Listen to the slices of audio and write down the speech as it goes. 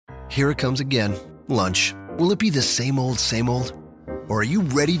Here it comes again. Lunch. Will it be the same old, same old? Or are you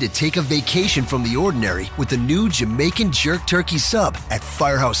ready to take a vacation from the ordinary with the new Jamaican Jerk Turkey Sub at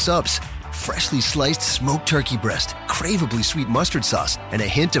Firehouse Subs? Freshly sliced smoked turkey breast, craveably sweet mustard sauce, and a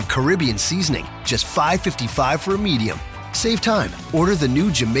hint of Caribbean seasoning. Just $5.55 for a medium. Save time. Order the new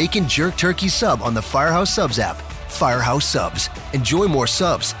Jamaican Jerk Turkey Sub on the Firehouse Subs app. Firehouse Subs. Enjoy more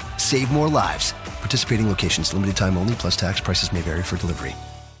subs. Save more lives. Participating locations. Limited time only, plus tax. Prices may vary for delivery.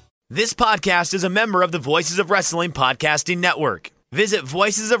 This podcast is a member of the Voices of Wrestling Podcasting Network. Visit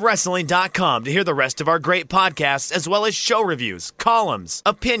voicesofwrestling.com to hear the rest of our great podcasts, as well as show reviews, columns,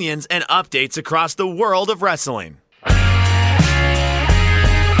 opinions, and updates across the world of wrestling.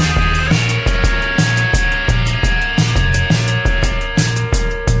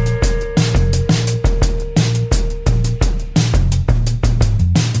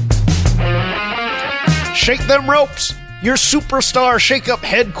 Shake them ropes. Your superstar shake-up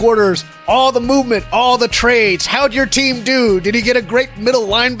headquarters. All the movement, all the trades. How'd your team do? Did he get a great middle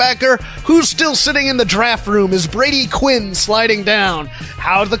linebacker? Who's still sitting in the draft room? Is Brady Quinn sliding down?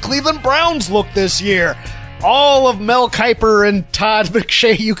 How do the Cleveland Browns look this year? All of Mel Kiper and Todd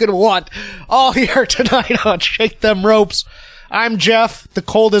McShay you could want. All here tonight on Shake Them Ropes. I'm Jeff. The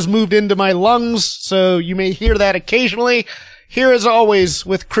cold has moved into my lungs, so you may hear that occasionally. Here as always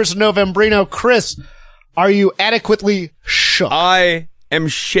with Chris Novembrino. Chris, are you adequately shook? I am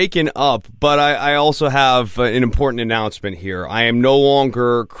shaken up, but I also have an important announcement here. I am no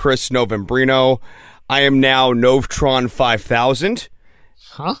longer Chris Novembrino. I am now Novtron 5000.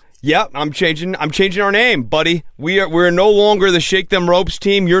 Huh? Yeah, I'm changing our name, buddy. We're no longer the Shake Them Ropes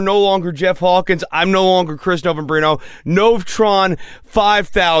team. You're no longer Jeff Hawkins. I'm no longer Chris Novembrino. Novtron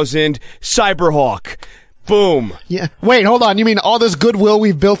 5000 Cyberhawk. Boom. Yeah. Wait, hold on. You mean all this goodwill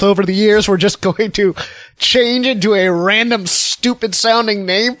we've built over the years, we're just going to change into a random stupid sounding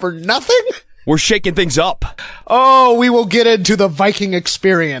name for nothing? We're shaking things up. Oh, we will get into the Viking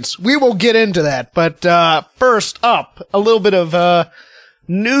experience. We will get into that. But first up, a little bit of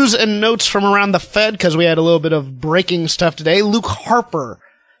news and notes from around the Fed, because we had a little bit of breaking stuff today. Luke Harper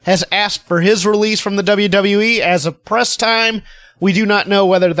has asked for his release from the WWE as of press time. We do not know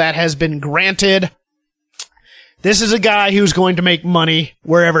whether that has been granted. This is a guy who's going to make money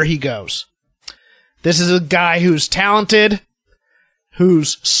wherever he goes. This is a guy who's talented,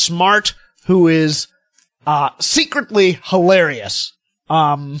 who's smart, who is secretly hilarious.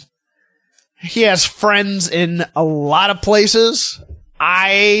 He has friends in a lot of places.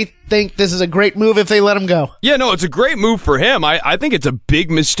 I think this is a great move if they let him go. Yeah, no, it's a great move for him. I think it's a big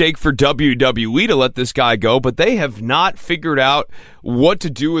mistake for WWE to let this guy go, but they have not figured out what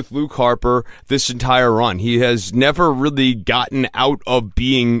to do with Luke Harper this entire run. He has never really gotten out of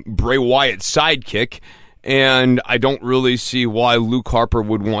being Bray Wyatt's sidekick, and I don't really see why Luke Harper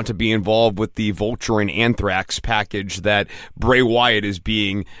would want to be involved with the Vulture and Anthrax package that Bray Wyatt is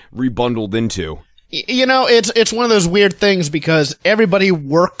being rebundled into. You know, it's one of those weird things because everybody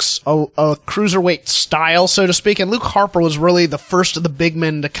works a cruiserweight style, so to speak, and Luke Harper was really the first of the big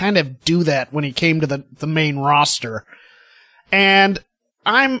men to kind of do that when he came to the main roster. And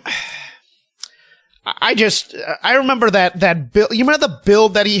I remember that build. You remember the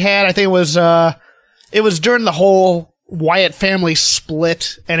build that he had? I think it was during the whole Wyatt family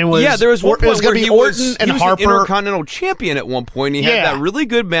split, and it was there was one point where he was Harper, an Intercontinental Champion at one point. He had that really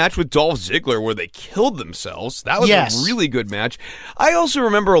good match with Dolph Ziggler where they killed themselves. That was a really good match. I also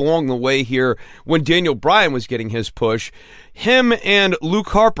remember along the way here when Daniel Bryan was getting his push, him and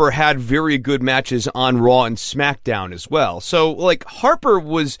Luke Harper had very good matches on Raw and SmackDown as well. So, like, Harper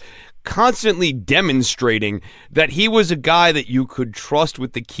was constantly demonstrating that he was a guy that you could trust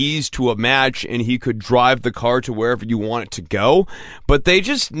with the keys to a match and he could drive the car to wherever you want it to go. But they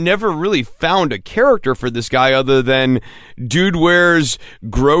just never really found a character for this guy other than dude wears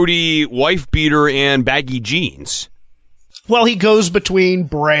grody wife beater and baggy jeans. Well, he goes between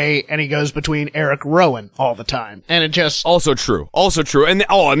Bray and he goes between Eric Rowan all the time. And it just... Also true.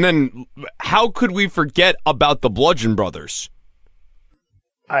 And then how could we forget about the Bludgeon Brothers?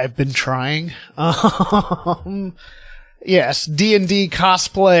 I've been trying. Yes, D&D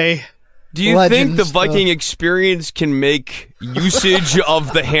cosplay. Do you think the Viking experience can make usage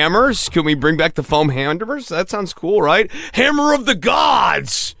of the hammers? Can we bring back the foam hammers? That sounds cool, right? Hammer of the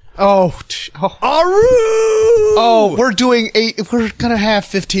Gods! Oh. Aru! Oh, we're gonna have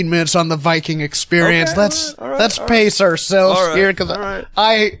 15 minutes on the Viking experience. Okay, let's pace ourselves here, because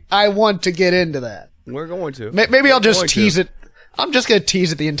I want to get into that. We're going to. Maybe I'll just tease it. I'm just going to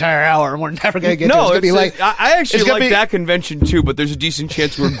tease it the entire hour, and we're never going to get to it. It's gonna be like, I actually like that convention, too, but there's a decent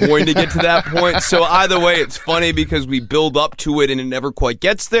chance we're going to get to that point. So either way, it's funny because we build up to it and it never quite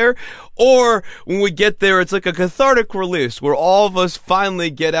gets there. Or when we get there, it's like a cathartic release where all of us finally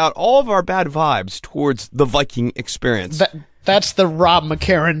get out all of our bad vibes towards the Viking experience. That's the Rob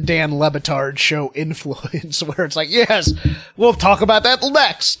McCarran, Dan Le Batard show influence, where it's like, yes, we'll talk about that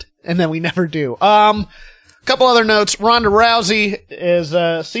next. And then we never do. Couple other notes. Ronda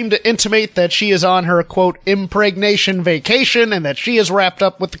Rousey seemed to intimate that she is on her, quote, impregnation vacation and that she is wrapped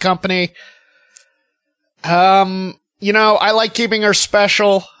up with the company. I like keeping her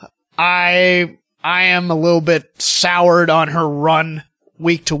special. I am a little bit soured on her run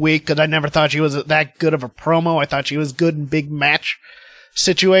week to week because I never thought she was that good of a promo. I thought she was good in big match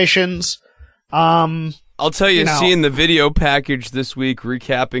situations. I'll tell you, seeing the video package this week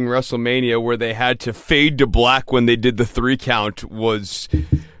recapping WrestleMania where they had to fade to black when they did the 3 count was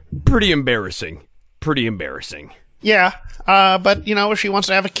pretty embarrassing. Yeah, but, if she wants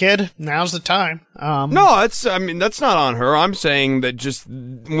to have a kid, now's the time. No, that's not on her. I'm saying that just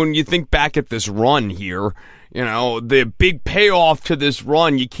when you think back at this run here, the big payoff to this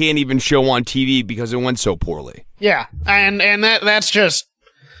run you can't even show on TV because it went so poorly. Yeah, and that's just...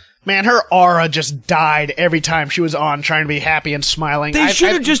 Man, her aura just died every time she was on trying to be happy and smiling. They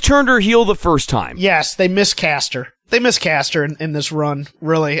should have just turned her heel the first time. Yes, they miscast her. They miscast her in this run,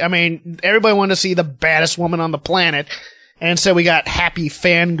 really. I mean, everybody wanted to see the baddest woman on the planet, and so we got happy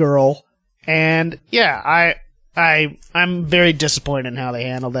fangirl. And yeah, I'm very disappointed in how they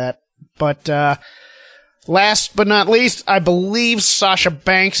handled that. But last but not least, I believe Sasha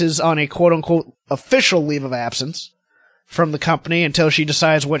Banks is on a quote-unquote official leave of absence from the company until she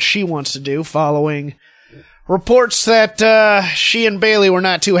decides what she wants to do, following reports that she and Bayley were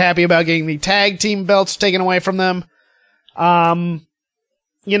not too happy about getting the tag team belts taken away from them. I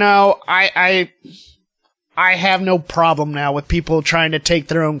have no problem now with people trying to take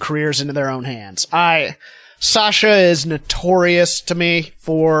their own careers into their own hands. Sasha is notorious to me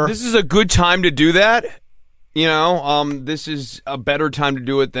for... This is a good time to do that. This is a better time to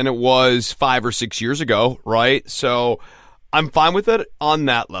do it than it was 5 or 6 years ago, right? So I'm fine with it on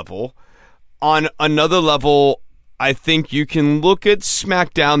that level. On another level, I think you can look at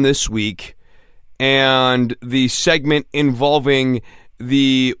SmackDown this week and the segment involving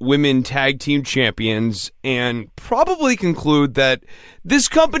the women tag team champions and probably conclude that this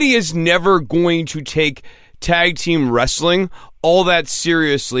company is never going to take tag team wrestling all that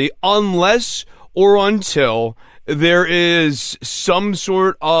seriously unless or until there is some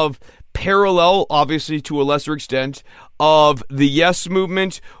sort of parallel, obviously to a lesser extent, of the Yes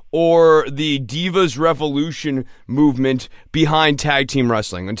Movement or the Divas Revolution movement behind tag team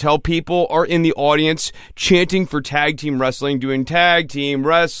wrestling. Until people are in the audience chanting for tag team wrestling, doing tag team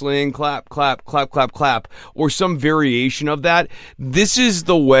wrestling, clap, clap, clap, clap, clap, or some variation of that, this is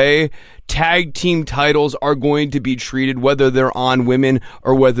the way tag team titles are going to be treated, whether they're on women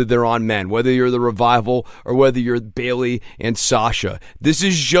or whether they're on men, whether you're the Revival or whether you're Bayley and Sasha. This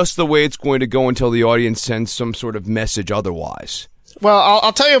is just the way it's going to go until the audience sends some sort of message otherwise. Well,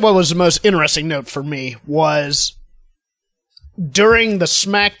 I'll tell you what was the most interesting note for me was during the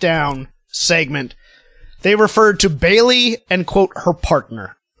SmackDown segment, they referred to Bayley and, quote, her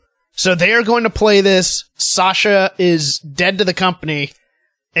partner. So they are going to play this. Sasha is dead to the company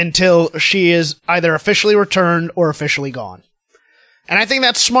until she is either officially returned or officially gone. And I think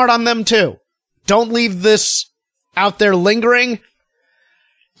that's smart on them, too. Don't leave this out there lingering.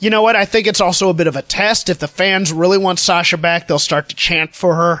 You know what? I think it's also a bit of a test. If the fans really want Sasha back, they'll start to chant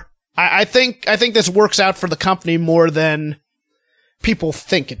for her. I think this works out for the company more than people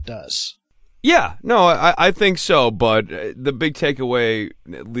think it does. Yeah, no, I think so, but the big takeaway,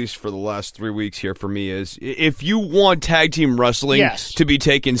 at least for the last 3 weeks here for me, is if you want tag team wrestling to be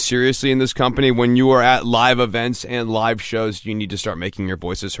taken seriously in this company, when you are at live events and live shows, you need to start making your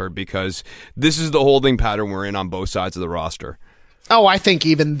voices heard because this is the holding pattern we're in on both sides of the roster. Oh, I think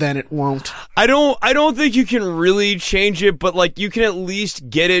even then it won't. I don't think you can really change it, but like you can at least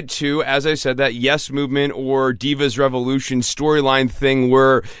get it to, as I said, that Yes Movement or Divas Revolution storyline thing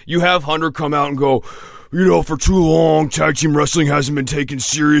where you have Hunter come out and go, for too long, tag team wrestling hasn't been taken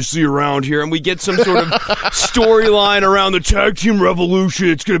seriously around here. And we get some sort of storyline around the tag team revolution.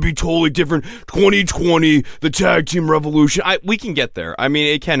 It's going to be totally different. 2020, the tag team revolution. We can get there. I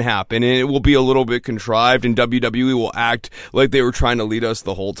mean, it can happen, and it will be a little bit contrived, and WWE will act like they were trying to lead us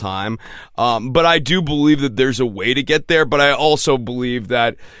the whole time. But I do believe that there's a way to get there, but I also believe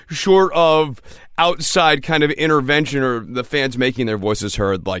that short of outside kind of intervention or the fans making their voices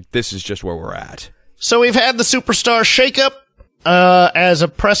heard, like, this is just where we're at. So we've had the Superstar shakeup. As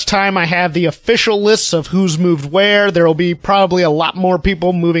of press time, I have the official lists of who's moved where. There will be probably a lot more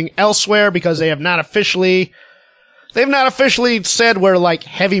people moving elsewhere because they have not officially said where, like,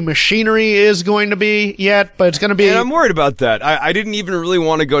 Heavy Machinery is going to be yet, but it's going to be... And I'm worried about that. I didn't even really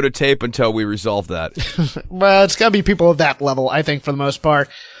want to go to tape until we resolved that. Well, it's going to be people of that level, I think, for the most part.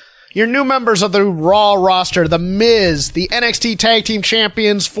 Your new members of the Raw roster, The Miz, the NXT Tag Team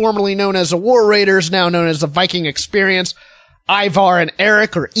Champions, formerly known as the War Raiders, now known as the Viking Experience, Ivar and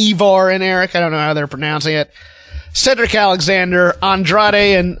Eric, or Ivar and Eric, I don't know how they're pronouncing it, Cedric Alexander,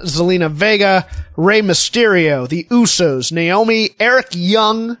 Andrade and Zelina Vega, Rey Mysterio, the Usos, Naomi, Eric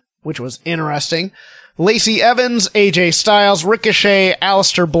Young, which was interesting, Lacey Evans, AJ Styles, Ricochet,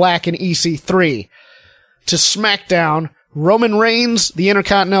 Aleister Black, and EC3. To SmackDown, Roman Reigns, the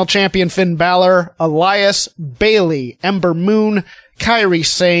Intercontinental Champion Finn Balor, Elias, Bayley, Ember Moon, Kairi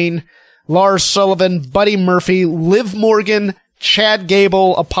Sane, Lars Sullivan, Buddy Murphy, Liv Morgan, Chad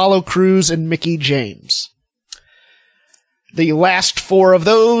Gable, Apollo Crews, and Mickie James. The last 4 of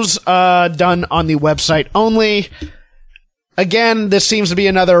those, done on the website only. Again, this seems to be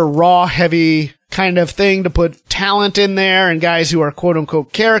another Raw heavy kind of thing to put talent in there and guys who are quote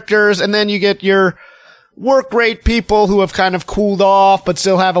unquote characters, and then you get your work rate people who have kind of cooled off but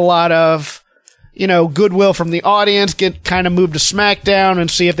still have a lot of, goodwill from the audience, get kind of moved to SmackDown and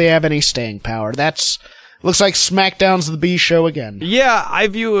see if they have any staying power. Looks like SmackDown's the B show again. Yeah, I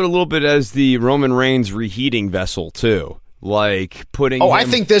view it a little bit as the Roman Reigns reheating vessel too. Like putting I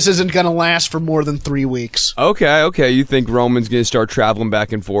think this isn't going to last for more than 3 weeks. Okay. You think Roman's going to start traveling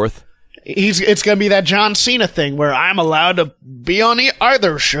back and forth? It's going to be that John Cena thing where I'm allowed to be on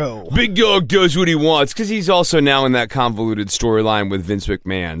either show. Big Dog does what he wants because he's also now in that convoluted storyline with Vince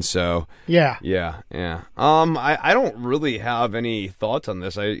McMahon. So yeah. I don't really have any thoughts on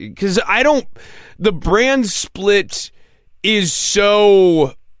this because the brand split is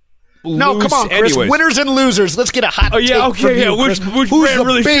so. No, come on, Chris. Anyways. Winners and losers. Let's get a hot take from you, Which who's the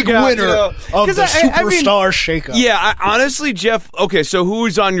really big winner of the Superstar Shakeup? Yeah, honestly, Jeff, okay, so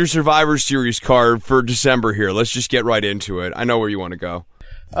who's on your Survivor Series card for December here? Let's just get right into it. I know where you want to go.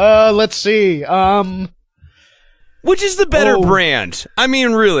 Let's see. Which is the better brand? I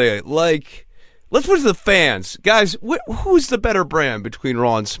mean, really, like... Let's put it to the fans. Guys, who's the better brand between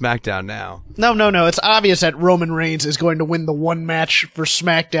Raw and SmackDown now? No. It's obvious that Roman Reigns is going to win the one match for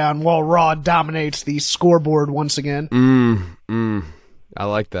SmackDown while Raw dominates the scoreboard once again. I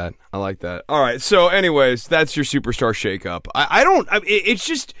like that. All right, so anyways, that's your Superstar Shakeup.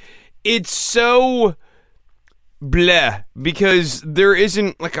 It's so... bleh, because there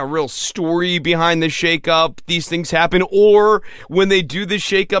isn't like a real story behind the shakeup. These things happen, or when they do the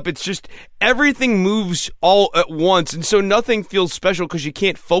shakeup, it's just everything moves all at once, and so nothing feels special because you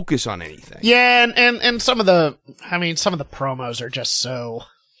can't focus on anything. Yeah, and some of the promos are just so.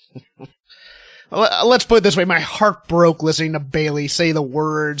 Let's put it this way: my heart broke listening to Bayley say the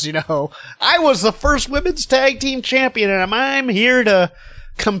words. I was the first women's tag team champion, and I'm here to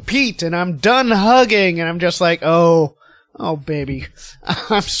compete, and I'm done hugging, and I'm just like, oh baby,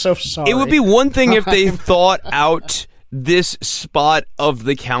 I'm so sorry. It would be one thing if they thought out this spot of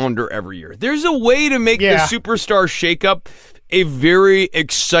the calendar every year. There's a way to make the Superstar Shakeup a very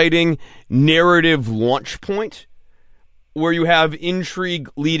exciting narrative launch point where you have intrigue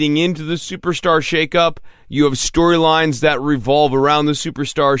leading into the Superstar Shakeup. You have storylines that revolve around the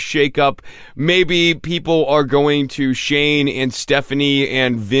Superstar Shakeup. Maybe people are going to Shane and Stephanie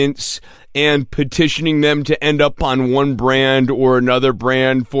and Vince and petitioning them to end up on one brand or another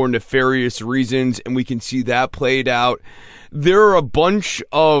brand for nefarious reasons, and we can see that played out. There are a bunch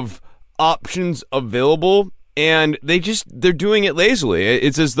of options available, and they're doing it lazily.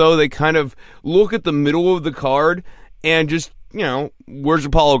 It's as though they kind of look at the middle of the card and just, where's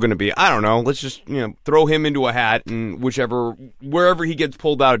Apollo going to be? I don't know. Let's just, throw him into a hat, and wherever he gets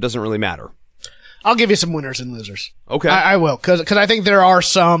pulled out, it doesn't really matter. I'll give you some winners and losers. Okay. I will, because I think there are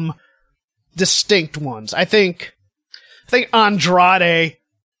some distinct ones. I think Andrade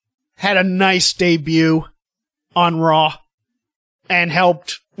had a nice debut on Raw and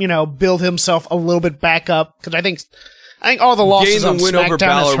helped, build himself a little bit back up, because I think all the losses on win SmackDown over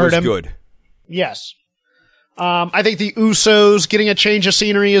Balor has hurt was him. Good. Yes. I think the Usos getting a change of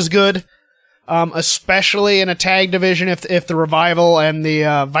scenery is good, especially in a tag division if the Revival and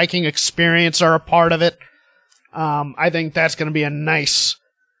the Viking Experience are a part of it. I think that's going to be a nice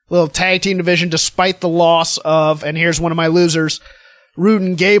little tag team division despite the loss of, and here's one of my losers, Roode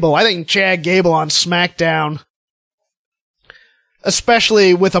and Gable. I think Chad Gable on SmackDown,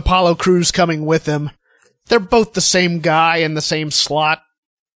 especially with Apollo Crews coming with him, they're both the same guy in the same slot.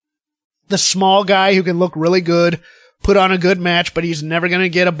 The small guy who can look really good put on a good match, but he's never going to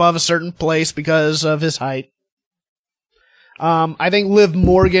get above a certain place because of his height. I think Liv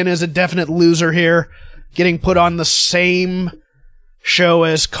Morgan is a definite loser here, getting put on the same show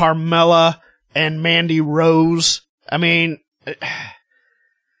as Carmella and Mandy Rose. I mean,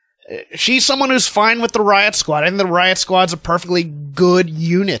 she's someone who's fine with the Riot Squad. I think the Riot Squad's a perfectly good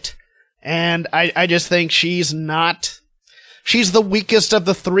unit. And I just think she's the weakest of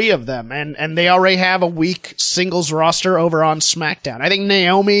the three of them. And they already have a weak singles roster over on SmackDown. I think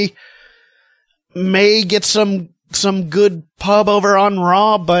Naomi may get some good pub over on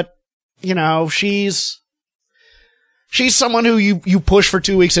Raw, but, you know, she's someone who you push for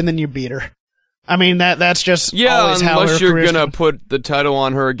 2 weeks and then you beat her. I mean, that's just always how her unless you're going to put the title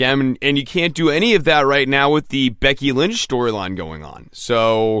on her again, and you can't do any of that right now with the Becky Lynch storyline going on.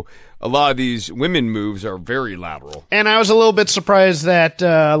 So a lot of these women moves are very lateral. And I was a little bit surprised that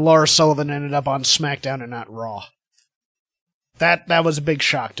Lars Sullivan ended up on SmackDown and not Raw. That was a big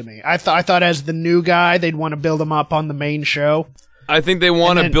shock to me. I thought as the new guy, they'd want to build him up on the main show. I think they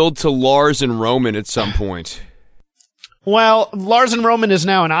want to build to Lars and Roman at some point. Well, Lars and Roman is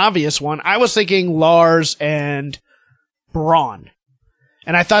now an obvious one. I was thinking Lars and Braun.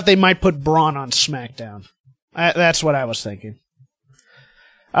 And I thought they might put Braun on SmackDown. That's what I was thinking.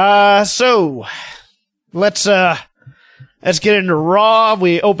 So let's get into Raw.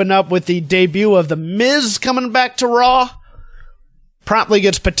 We open up with the debut of The Miz coming back to Raw. Promptly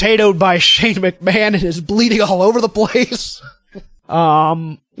gets potatoed by Shane McMahon and is bleeding all over the place.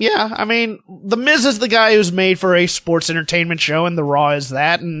 Yeah, I mean, The Miz is the guy who's made for a sports entertainment show, and the Raw is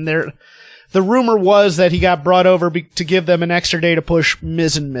that. And the rumor was that he got brought over to give them an extra day to push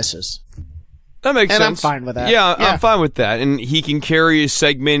Miz and Mrs. That makes sense. And I'm fine with that. Yeah, I'm fine with that. And he can carry his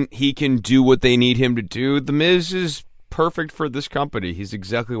segment. He can do what they need him to do. The Miz is perfect for this company. He's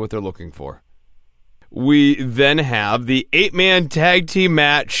exactly what they're looking for. We then have the 8-man tag team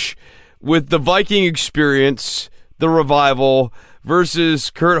match with the Viking Experience, the Revival,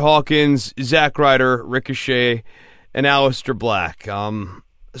 versus Kurt Hawkins, Zack Ryder, Ricochet, and Aleister Black. May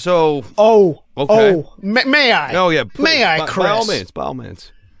I? Oh, yeah. Please, may I, Chris? By all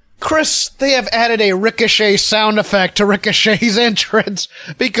means. Chris, they have added a Ricochet sound effect to Ricochet's entrance,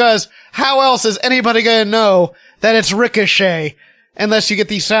 because how else is anybody going to know that it's Ricochet unless you get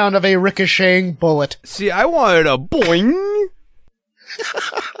the sound of a ricocheting bullet? See, I wanted a boing.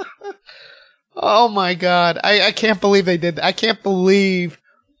 Oh my God. I can't believe they did that. I can't believe.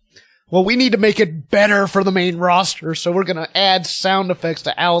 Well, we need to make it better for the main roster, so we're going to add sound effects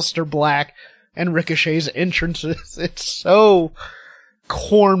to Aleister Black and Ricochet's entrances. It's so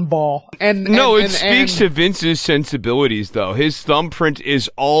cornball. It speaks to Vince's sensibilities, though. His thumbprint is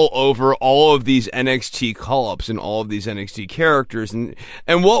all over all of these NXT call-ups and all of these NXT characters. And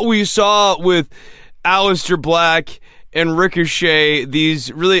what we saw with Aleister Black and Ricochet,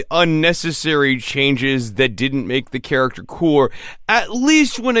 these really unnecessary changes that didn't make the character cooler, at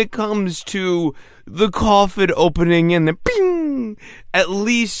least when it comes to the coffin opening and the ping, at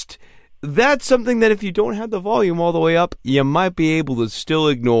least that's something that if you don't have the volume all the way up, you might be able to still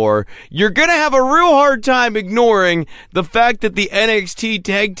ignore. You're going to have a real hard time ignoring the fact that the NXT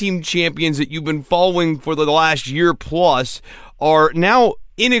Tag Team Champions that you've been following for the last year plus are now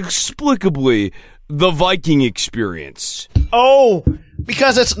inexplicably the Viking Experience. Oh,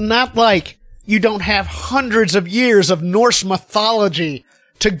 because it's not like you don't have hundreds of years of Norse mythology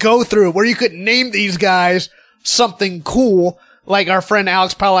to go through where you could name these guys something cool, like our friend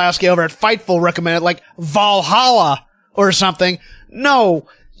Alex Pawlowski over at Fightful recommended, like Valhalla or something. No,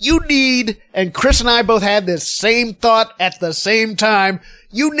 you need, and Chris and I both had this same thought at the same time,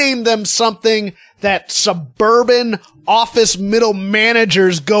 you name them something that suburban office middle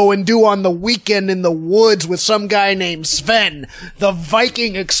managers go and do on the weekend in the woods with some guy named Sven. The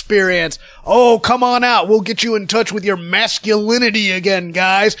Viking Experience. Oh, come on out. We'll get you in touch with your masculinity again,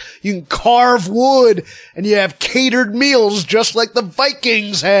 guys. You can carve wood and you have catered meals just like the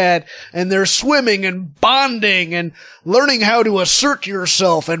Vikings had. And they're swimming and bonding and learning how to assert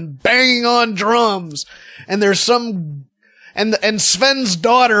yourself and banging on drums. And there's some And Sven's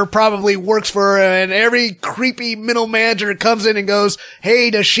daughter probably works for her, and every creepy middle manager comes in and goes, hey,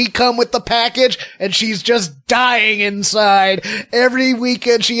 does she come with the package? And she's just dying inside. Every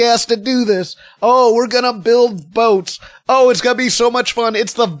weekend she has to do this. Oh, we're gonna build boats. Oh, it's gonna be so much fun.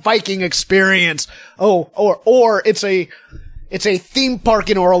 It's the Viking Experience. Oh, or it's a theme park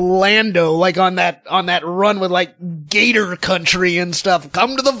in Orlando, like on that run with like Gator Country and stuff.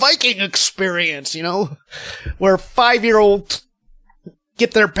 Come to the Viking Experience, you know, where 5-year-olds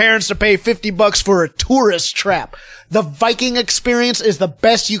get their parents to pay $50 for a tourist trap. The Viking Experience is the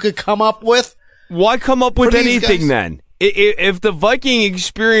best you could come up with. Why come up with anything then? If the Viking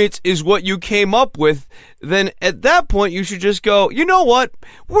experience is what you came up with, then at that point you should just go, you know what?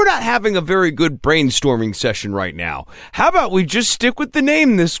 We're not having a very good brainstorming session right now. How about we just stick with the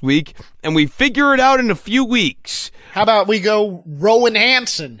name this week and we figure it out in a few weeks? How about we go Rowan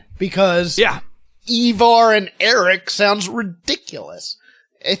Hansen? Because Ivar and Eric sounds ridiculous.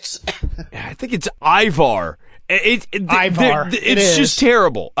 I think it's Ivar. Ivar. It's just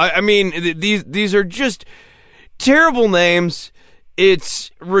terrible. I mean, these are just terrible names. It's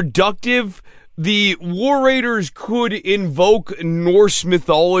reductive. The War Raiders could invoke Norse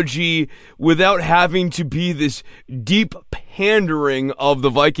mythology without having to be this deep pandering of the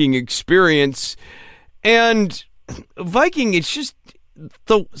Viking experience. And Viking, it's just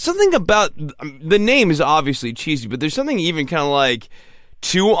something about the name is obviously cheesy, but there's something even kind of like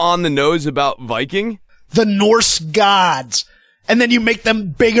too on the nose about Viking. The Norse gods. And then you make them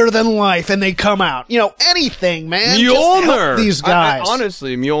bigger than life and they come out. You know, anything, man. Mjolnir. Just help these guys.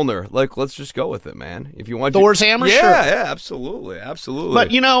 Honestly, Mjolnir. Like, let's just go with it, man. If you want Thor's hammer? Yeah, sure. Yeah, absolutely. Absolutely.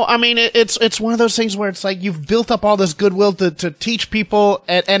 But, you know, I mean, it's one of those things where it's like you've built up all this goodwill to teach people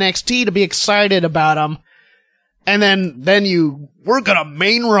at NXT to be excited about them. And then we're gonna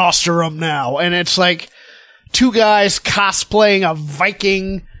main roster them now. And it's like two guys cosplaying a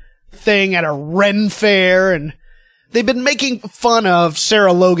Viking thing at a Ren fair, and they've been making fun of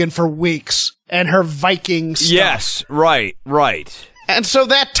Sarah Logan for weeks and her Viking stuff. Yes, right. And so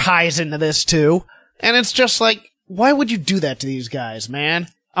that ties into this too. And it's just like, why would you do that to these guys, man?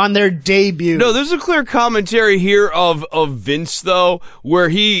 On their debut. No, there's a clear commentary here of Vince, though, where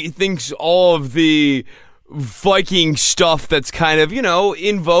he thinks all of the Viking stuff that's kind of, you know,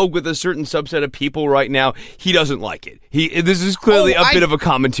 in vogue with a certain subset of people right now, he doesn't like it. This is clearly a bit of a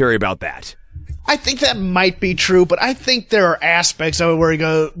commentary about that. I think that might be true, but I think there are aspects of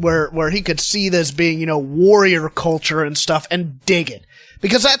it where he could see this being, you know, warrior culture and stuff and dig it.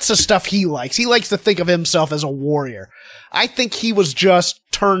 Because that's the stuff he likes. He likes to think of himself as a warrior. I think he was just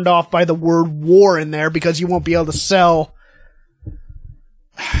turned off by the word war in there because you won't be able to sell.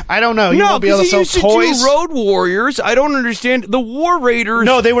 I don't know. You won't be able to sell toys. Do Road Warriors. I don't understand. The War Raiders.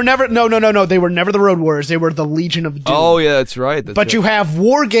 No, they were never. No. They were never the Road Warriors. They were the Legion of Doom. Oh yeah, that's right. But you have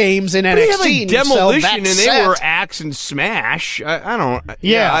War Games in NXT. Like Demolition, and they were Axe and Smash. I don't.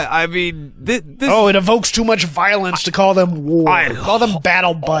 Yeah. I mean, this. Oh, it evokes too much violence to call them war. Call them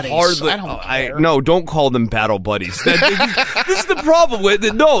battle buddies. Hardly, I don't care. No, don't call them battle buddies. This is the problem with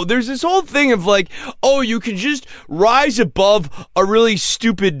it. No, there's this whole thing of like, oh, you can just rise above a really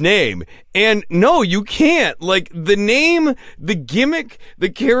stupid name. And no, you can't. Like, the name, the gimmick, the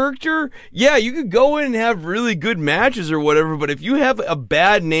character, yeah, you could go in and have really good matches or whatever, but if you have a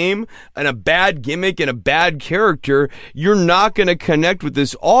bad name and a bad gimmick and a bad character, you're not going to connect with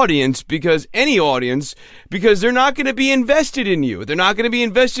this audience, because they're not going to be invested in you. They're not going to be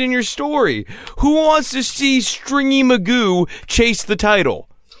invested in your story. Who wants to see Stringy Magoo chase the title?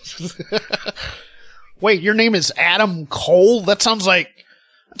 Wait, your name is Adam Cole? That sounds like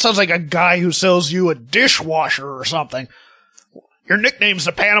a guy who sells you a dishwasher or something. Your nickname's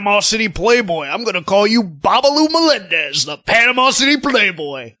the Panama City Playboy. I'm gonna call you Babalu Melendez, the Panama City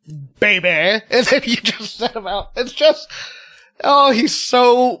Playboy, baby. And then you just said about, it's just, oh, he's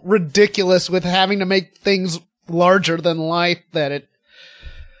so ridiculous with having to make things larger than life that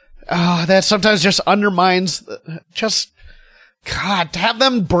that sometimes just undermines, God, to have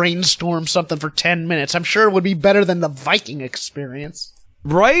them brainstorm something for 10 minutes, I'm sure it would be better than the Viking experience.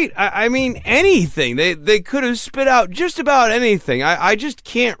 Right? I mean, anything. They could have spit out just about anything. I just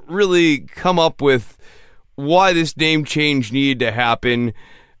can't really come up with why this name change needed to happen.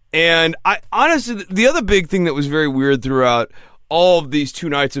 And I honestly, the other big thing that was very weird throughout all of these 2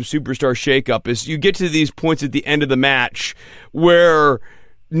 nights of Superstar Shakeup is you get to these points at the end of the match where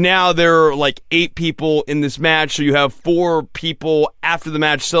now there are like 8 people in this match, so you have 4 people after the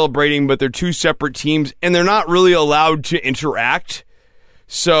match celebrating, but they're 2 separate teams, and they're not really allowed to interact.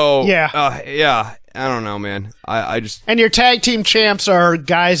 So, yeah, I don't know, man. I just... And your tag team champs are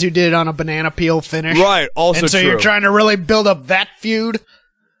guys who did it on a banana peel finish. Right, also true. And so you're trying to really build up that feud?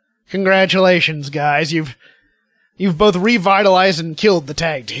 Congratulations, guys. You've both revitalized and killed the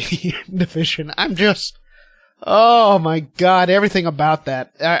tag team division. I'm just... Oh, my God, everything about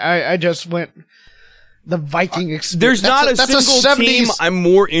that. I just went... The Viking experience. There's not a single team I'm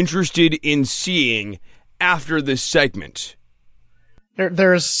more interested in seeing after this segment.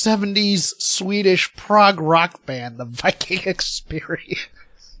 They're a 70s Swedish prog rock band, the Viking Experience.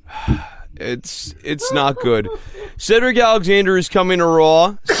 It's not good. Cedric Alexander is coming to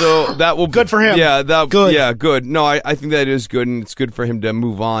Raw, so that will be good for him. Yeah, good. Yeah, good. No, I think that is good, and it's good for him to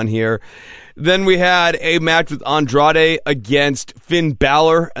move on here. Then we had a match with Andrade against Finn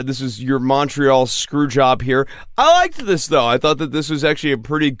Balor. This is your Montreal screw job here. I liked this, though. I thought that this was actually a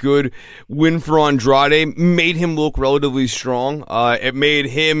pretty good win for Andrade. Made him look relatively strong. It made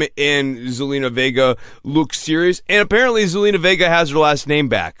him and Zelina Vega look serious. And apparently Zelina Vega has her last name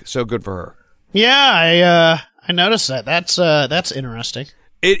back, so good for her. Yeah, I noticed that. That's interesting.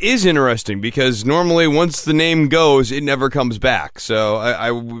 It is interesting because normally once the name goes, it never comes back. So I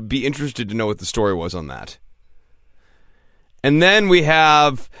would be interested to know what the story was on that. And then we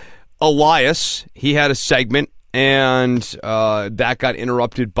have Elias. He had a segment, and that got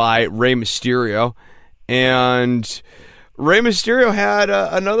interrupted by Rey Mysterio. And Rey Mysterio had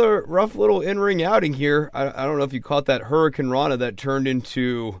another rough little in-ring outing here. I don't know if you caught that Hurricane Rana that turned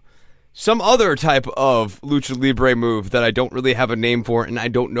into some other type of Lucha Libre move that I don't really have a name for and I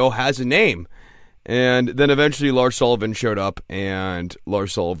don't know has a name. And then eventually Lars Sullivan showed up, and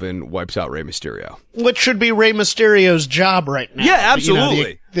Lars Sullivan wipes out Rey Mysterio. Which should be Rey Mysterio's job right now. Yeah,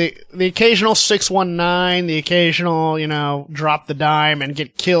 absolutely. The occasional 619, the occasional, drop the dime and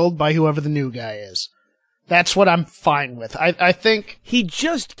get killed by whoever the new guy is. That's what I'm fine with. I think he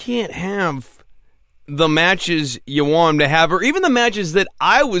just can't have the matches you want him to have, or even the matches that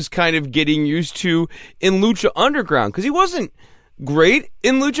I was kind of getting used to in Lucha Underground, because he wasn't great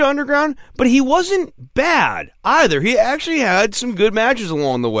in Lucha Underground, but he wasn't bad either. He actually had some good matches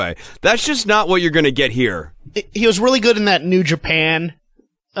along the way. That's just not what you're going to get here. He was really good in that New Japan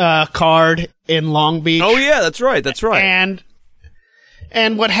card in Long Beach. Oh yeah, that's right.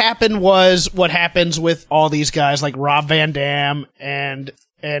 And what happened was what happens with all these guys like Rob Van Dam and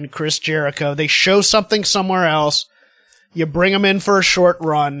Chris Jericho. They show something somewhere else. You bring them in for a short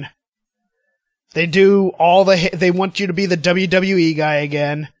run. They do they want you to be the WWE guy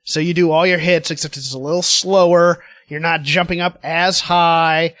again. So you do all your hits, except it's a little slower. You're not jumping up as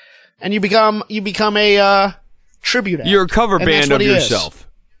high. And you become a tribute act. You're a cover band of yourself.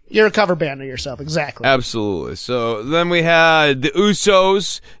 You're a cover band of yourself, exactly. Absolutely. So then we had the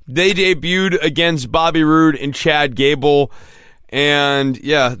Usos. They debuted against Bobby Roode and Chad Gable. And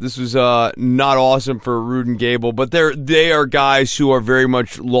yeah, this was not awesome for Roode and Gable, but they are guys who are very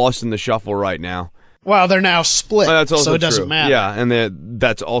much lost in the shuffle right now. Well, they're now split, that's also so it true. doesn't matter. Yeah, and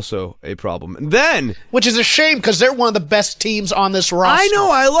that's also a problem. And then, which is a shame because they're one of the best teams on this roster. I know,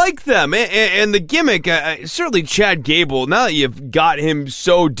 I like them, and the gimmick. Certainly, Chad Gable. Now that you've got him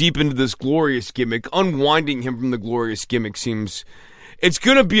so deep into this glorious gimmick, unwinding him from the glorious gimmick seems. It's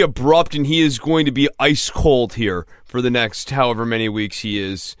going to be abrupt, and he is going to be ice cold here for the next however many weeks he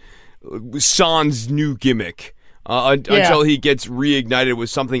is. Sans new gimmick until he gets reignited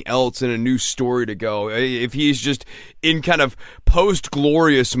with something else and a new story to go. If he's just in kind of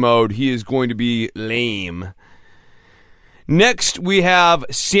post-glorious mode, he is going to be lame. Next, we have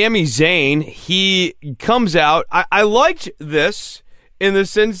Sami Zayn. He comes out. I liked this. In the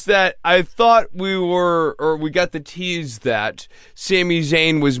sense that I thought we got the tease that Sami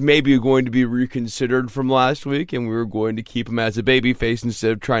Zayn was maybe going to be reconsidered from last week, and we were going to keep him as a babyface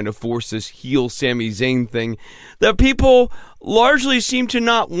instead of trying to force this heel Sami Zayn thing that people largely seem to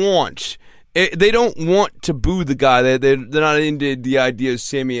not want. They don't want to boo the guy. They're not into the idea of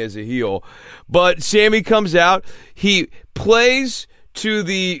Sami as a heel. But Sami comes out. He plays to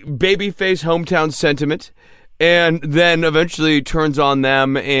the babyface hometown sentiment, and then eventually turns on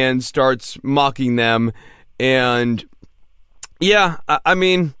them and starts mocking them. And yeah, I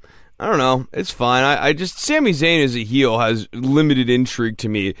mean, I don't know. It's fine. I just, Sami Zayn as a heel has limited intrigue to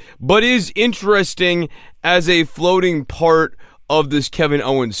me, but is interesting as a floating part of this Kevin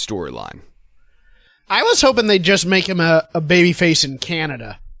Owens storyline. I was hoping they'd just make him a babyface in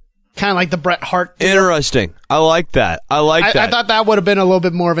Canada. Kind of like the Bret Hart deal. Interesting. I like that. I thought that would have been a little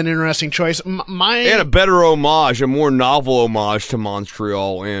bit more of an interesting choice. And a better homage, a more novel homage to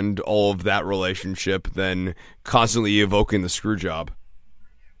Montreal and all of that relationship than constantly evoking the screw job.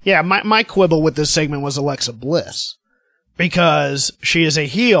 Yeah, my quibble with this segment was Alexa Bliss. Because she is a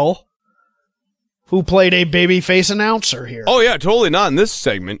heel who played a babyface announcer here. Oh, yeah, totally not in this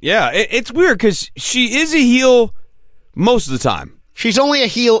segment. Yeah, it's weird because she is a heel most of the time. She's only a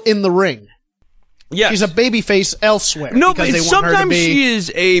heel in the ring. Yes. She's a babyface elsewhere. No, but sometimes she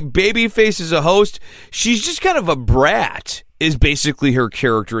is a babyface as a host. She's just kind of a brat, is basically her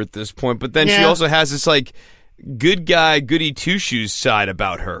character at this point. But then she also has this, like, good guy, goody two-shoes side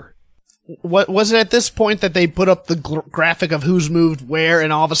about her. What was it at this point that they put up the graphic of who's moved where,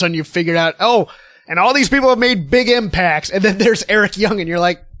 and all of a sudden you figured out, and all these people have made big impacts, and then there's Eric Young, and you're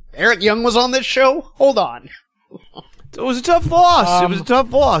like, Eric Young was on this show? Hold on. It was a tough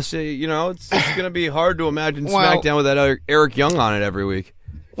loss. You know, it's going to be hard to imagine SmackDown with that Eric Young on it every week.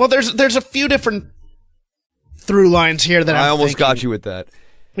 Well, there's a few different through lines here that I almost got you with that.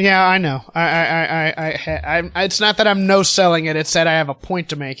 Yeah, I know. I it's not that I'm no selling it. It's that I have a point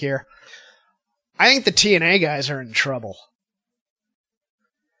to make here. I think the TNA guys are in trouble.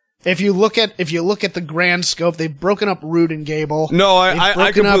 If you look at the grand scope, they've broken up Rude and Gable. No,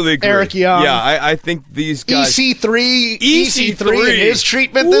 I completely agree. Eric Young. Yeah, I think these guys. EC3 and his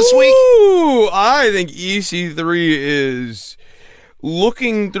treatment this week. I think EC3 is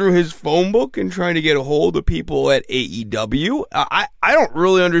looking through his phone book and trying to get a hold of people at AEW. I don't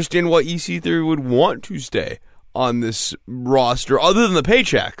really understand why EC3 would want to stay on this roster other than the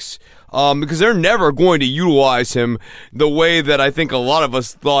paychecks. Because they're never going to utilize him the way that I think a lot of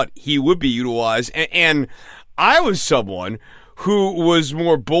us thought he would be utilized. And I was someone who was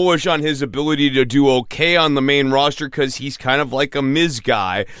more bullish on his ability to do okay on the main roster because he's kind of like a Miz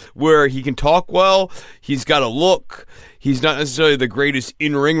guy where he can talk well, he's got a look, he's not necessarily the greatest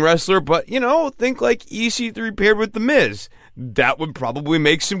in-ring wrestler, but, think like EC3 paired with the Miz. That would probably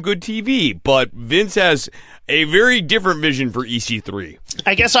make some good TV, but Vince has a very different vision for EC3.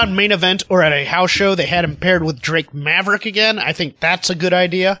 I guess on Main Event or at a house show, they had him paired with Drake Maverick again. I think that's a good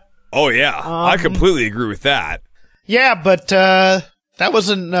idea. Oh, yeah. I completely agree with that. Yeah, but that was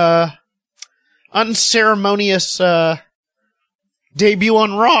an unceremonious debut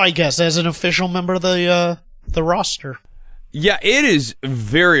on Raw, I guess, as an official member of the roster. Yeah, it is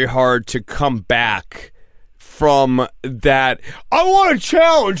very hard to come back from that. I want a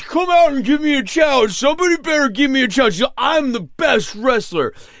challenge. Come out and give me a challenge. Somebody better give me a challenge. I'm the best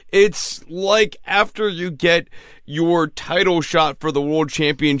wrestler. It's like after you get your title shot for the World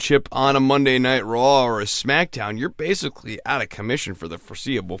Championship on a Monday Night Raw or a SmackDown, you're basically out of commission for the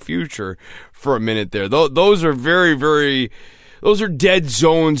foreseeable future for a minute there. Those are those are dead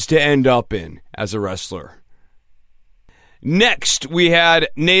zones to end up in as a wrestler. Next, we had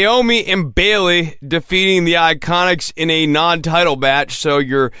Naomi and Bayley defeating the Iconics in a non-title match, so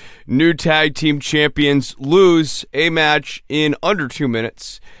your new tag team champions lose a match in under 2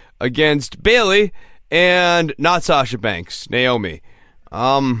 minutes against Bayley and not Sasha Banks, Naomi.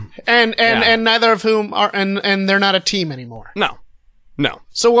 And neither of whom are, and they're not a team anymore. No.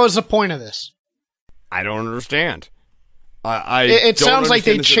 So what was the point of this? I don't understand. It sounds like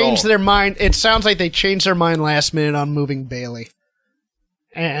they changed their mind. It sounds like they changed their mind last minute on moving Bayley.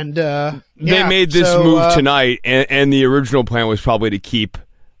 And they made this move tonight, and the original plan was probably to keep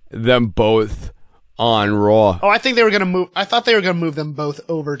them both on Raw. Oh, I think they were going to move. I thought they were going to move them both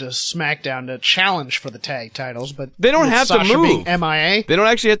over to SmackDown to challenge for the tag titles, but they don't have Sasha to move. Being MIA, they don't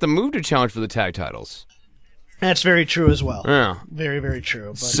actually have to move to challenge for the tag titles. That's very true as well. Yeah. Very, very true.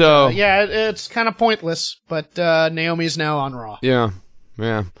 But, so it's kind of pointless, but Naomi's now on Raw. Yeah.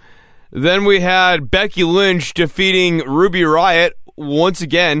 Then we had Becky Lynch defeating Ruby Riott once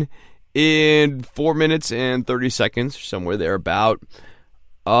again in 4 minutes and 30 seconds, somewhere thereabout.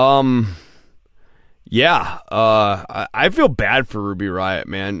 I feel bad for Ruby Riott,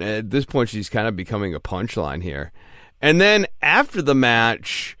 man. At this point, she's kind of becoming a punchline here. And then after the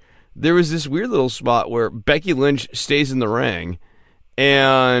match, there was this weird little spot where Becky Lynch stays in the ring,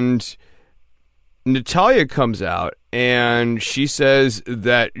 and Natalya comes out, and she says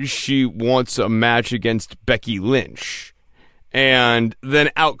that she wants a match against Becky Lynch. And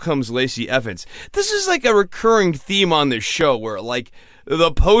then out comes Lacey Evans. This is like a recurring theme on this show where, like,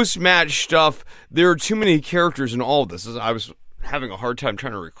 the post-match stuff, there are too many characters in all of this. I was having a hard time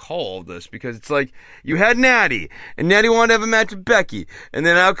trying to recall all this because it's like you had Natty, and Natty wanted to have a match with Becky, and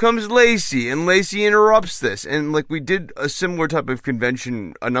then out comes Lacey, and Lacey interrupts this, and like we did a similar type of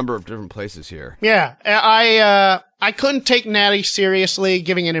convention a number of different places here. Yeah, I couldn't take Natty seriously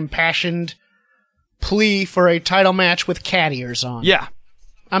giving an impassioned plea for a title match with cat ears on. Yeah.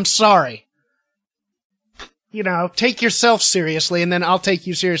 I'm sorry. Take yourself seriously, and then I'll take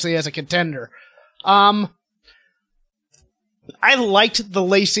you seriously as a contender. I liked the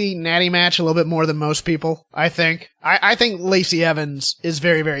Lacey Natty match a little bit more than most people, I think. I think Lacey Evans is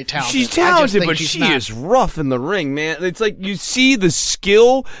very, very talented. She's talented, but she is rough in the ring, man. It's like you see the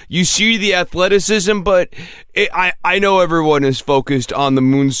skill, you see the athleticism, but I know everyone is focused on the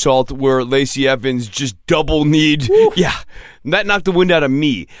moonsault where Lacey Evans just double kneed. Woo. Yeah, that knocked the wind out of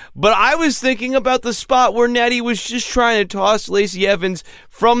me. But I was thinking about the spot where Natty was just trying to toss Lacey Evans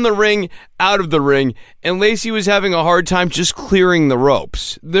from the ring out of the ring, and Lacey was having a hard time just clearing the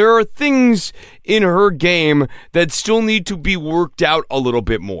ropes. There are things in her game that still need to be worked out a little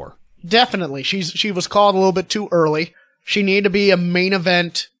bit more. Definitely. She was called a little bit too early. She needed to be a main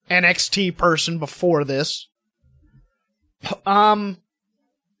event NXT person before this. I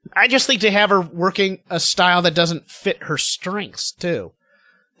just think to have her working a style that doesn't fit her strengths, too.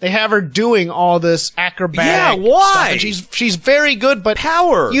 They have her doing all this acrobatic why? stuff. And she's very good, but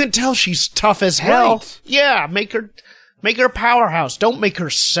power. You can tell she's tough as hell. Right. Yeah, make her a powerhouse. Don't make her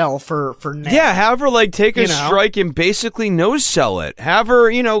sell for Natty. Yeah, have her take a strike and basically no-sell it. Have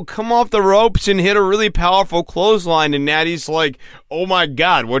her, come off the ropes and hit a really powerful clothesline, and Natty's like, oh my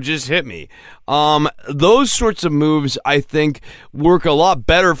God, what just hit me? Those sorts of moves, I think, work a lot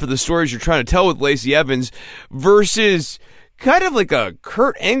better for the stories you're trying to tell with Lacey Evans versus kind of like a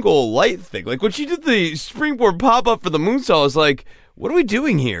Kurt Angle light thing. Like when she did the springboard pop-up for the moonsault, I was like, what are we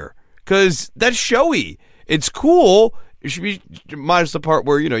doing here? Because that's showy. It's cool. It should be minus the part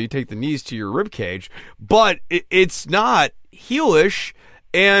where, you take the knees to your rib cage, but it's not heelish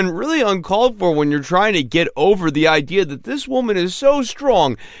and really uncalled for when you're trying to get over the idea that this woman is so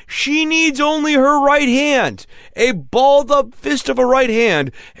strong. She needs only her right hand, a balled up fist of a right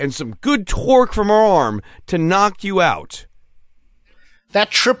hand, and some good torque from her arm to knock you out. That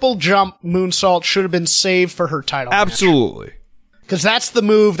triple jump moonsault should have been saved for her title match. Absolutely. Because that's the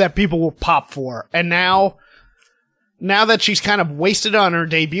move that people will pop for. And now that she's kind of wasted on her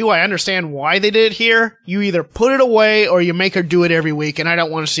debut, I understand why they did it here. You either put it away or you make her do it every week, and I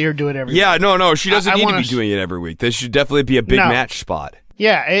don't want to see her do it every week. Yeah, no, she doesn't need to be doing it every week. This should definitely be a big match spot.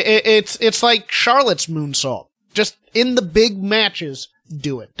 Yeah, it's like Charlotte's moonsault. Just in the big matches,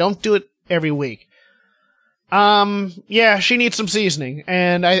 do it. Don't do it every week. Yeah, she needs some seasoning,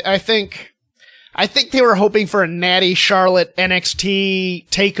 and I think they were hoping for a Natty Charlotte NXT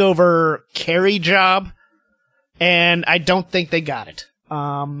takeover carry job, and I don't think they got it.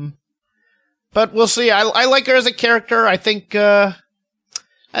 But we'll see. I like her as a character. I think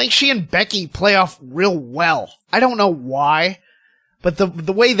she and Becky play off real well. I don't know why, but the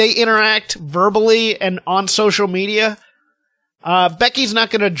way they interact verbally and on social media, Becky's not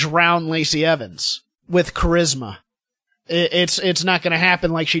gonna drown Lacey Evans with charisma. It's not going to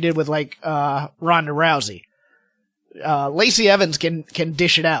happen like she did with Ronda Rousey. Lacey Evans can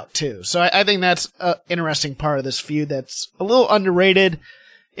dish it out too. So I think that's an interesting part of this feud that's a little underrated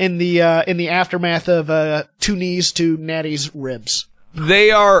in the aftermath of two knees to Natty's ribs.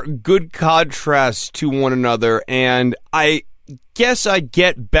 They are good contrasts to one another, and I guess I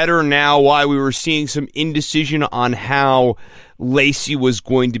get better now why we were seeing some indecision on how Lacey was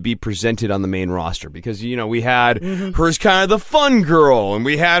going to be presented on the main roster, because, we had her as kind of the fun girl, and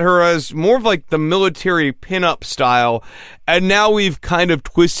we had her as more of like the military pinup style, and now we've kind of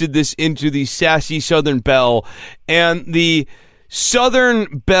twisted this into the sassy Southern Belle, and the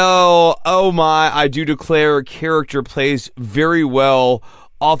Southern Belle, oh my, I do declare, character plays very well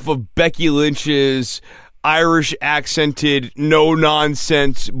off of Becky Lynch's Irish accented, no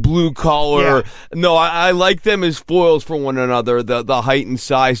nonsense, blue collar. Yeah. No, I like them as foils for one another. The height and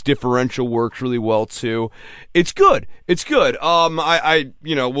size differential works really well too. It's good. It's good.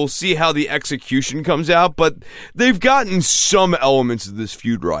 We'll see how the execution comes out, but they've gotten some elements of this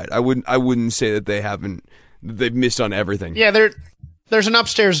feud right. I wouldn't say that they've missed on everything. Yeah, there's an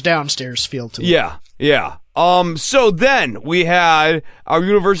upstairs downstairs feel to it. Yeah. So then we had our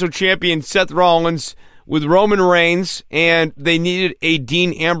Universal Champion Seth Rollins with Roman Reigns, and they needed a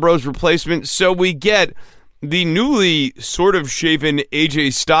Dean Ambrose replacement, so we get the newly sort of shaven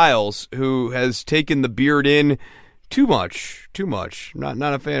AJ Styles, who has taken the beard in too much.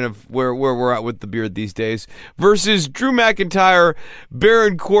 Not a fan of where we're at with the beard these days, versus Drew McIntyre,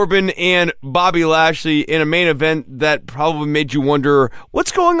 Baron Corbin, and Bobby Lashley in a main event that probably made you wonder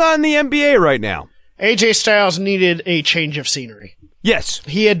what's going on in the NBA right now. AJ Styles needed a change of scenery. Yes.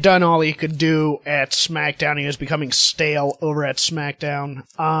 He had done all he could do at SmackDown. He was becoming stale over at SmackDown.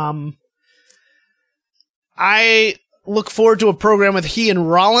 I look forward to a program with he and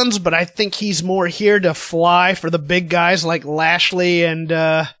Rollins, but I think he's more here to fly for the big guys like Lashley and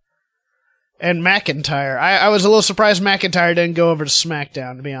McIntyre. I was a little surprised McIntyre didn't go over to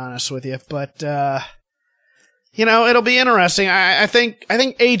SmackDown, to be honest with you, but it'll be interesting. I think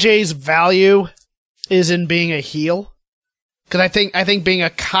AJ's value is in being a heel. Because I think being a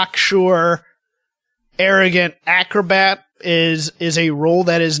cocksure, arrogant acrobat is a role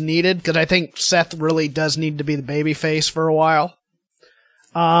that is needed. Because I think Seth really does need to be the babyface for a while.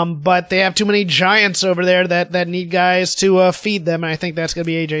 But they have too many giants over there that need guys to feed them, and I think that's going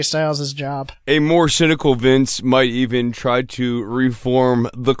to be AJ Styles' job. A more cynical Vince might even try to reform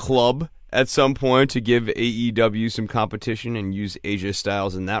the club at some point to give AEW some competition and use AJ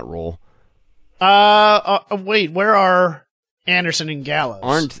Styles in that role. Wait, where are Anderson and Gallows?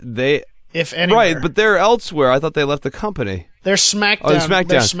 Aren't they? If anywhere. Right, but they're elsewhere. I thought they left the company. They're SmackDown. Oh, they're SmackDown.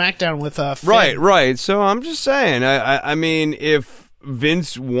 They're SmackDown with Finn. Right. So I'm just saying. I mean, if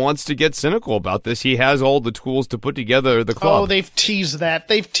Vince wants to get cynical about this. He has all the tools to put together the club. Oh, they've teased that.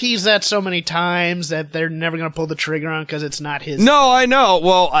 They've teased that so many times that they're never going to pull the trigger on because it's not his. No, I know.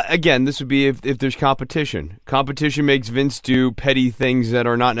 Well, again, this would be if there's competition. Competition makes Vince do petty things that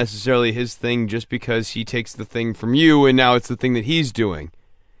are not necessarily his thing just because he takes the thing from you and now it's the thing that he's doing.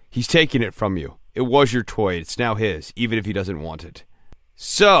 He's taking it from you. It was your toy. It's now his, even if he doesn't want it.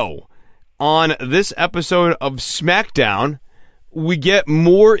 So, on this episode of SmackDown, we get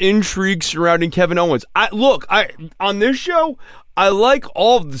more intrigue surrounding Kevin Owens. On this show, I like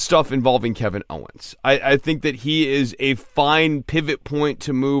all of the stuff involving Kevin Owens. I think that he is a fine pivot point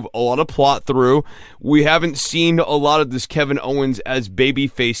to move a lot of plot through. We haven't seen a lot of this Kevin Owens as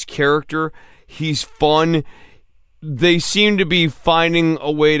babyface character. He's fun. They seem to be finding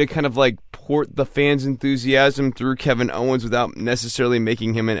a way to kind of like port the fans' enthusiasm through Kevin Owens without necessarily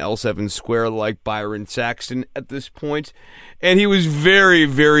making him an L7 square like Byron Saxton at this point. And he was very,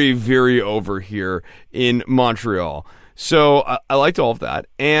 very, very over here in Montreal. So I liked all of that.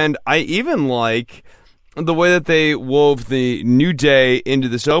 And I even like the way that they wove the New Day into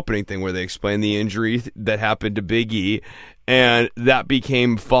this opening thing where they explained the injury that happened to Big E. And that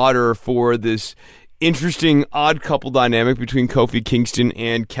became fodder for this interesting odd couple dynamic between Kofi Kingston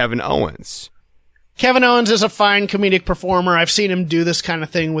and Kevin Owens. Kevin Owens is a fine comedic performer. I've seen him do this kind of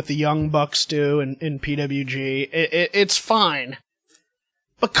thing with the Young Bucks too in PWG. It's fine.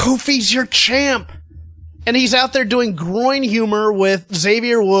 But Kofi's your champ. And he's out there doing groin humor with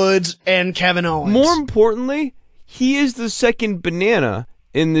Xavier Woods and Kevin Owens. More importantly, he is the second banana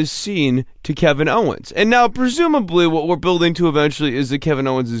in this scene to Kevin Owens. And now, presumably, what we're building to eventually is that Kevin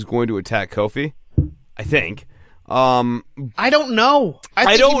Owens is going to attack Kofi. I think. I don't know. I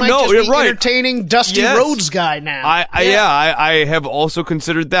think don't he might know. just You're be right. Entertaining Dusty Rhodes guy now. I have also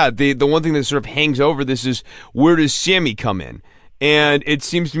considered that. The one thing that sort of hangs over this is, where does Sammy come in? And it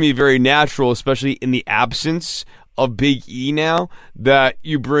seems to me very natural, especially in the absence of Big E now, that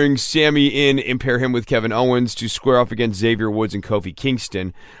you bring Sammy in and pair him with Kevin Owens to square off against Xavier Woods and Kofi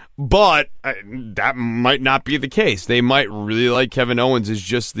Kingston. But that might not be the case. They might really like Kevin Owens as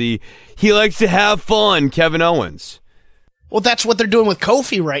just he likes to have fun, Kevin Owens. Well, that's what they're doing with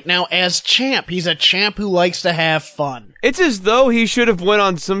Kofi right now as champ. He's a champ who likes to have fun. It's as though he should have went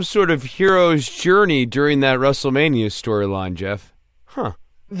on some sort of hero's journey during that WrestleMania storyline, Jeff. Huh.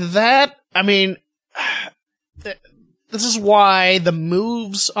 This is why the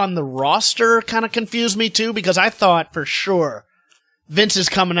moves on the roster kind of confused me too, because I thought for sure Vince is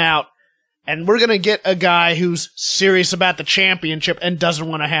coming out and we're going to get a guy who's serious about the championship and doesn't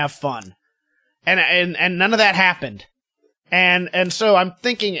want to have fun. And none of that happened. And so I'm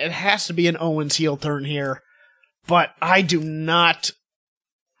thinking it has to be an Owens heel turn here, but I do not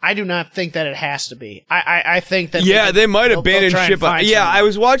think that it has to be. I think that they might abandon ship. I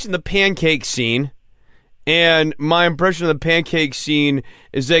was watching the pancake scene, and my impression of the pancake scene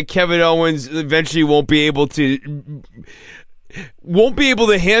is that Kevin Owens eventually won't be able to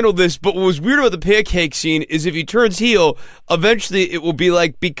handle this. But what was weird about the pancake scene is if he turns heel, eventually it will be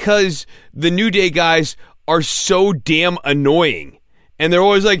like, because the New Day guys are so damn annoying. And they're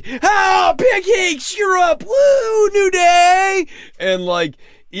always like, pancakes, you're up, woo, New Day! And like,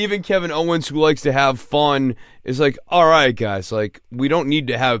 even Kevin Owens, who likes to have fun, is like, all right, guys, like, we don't need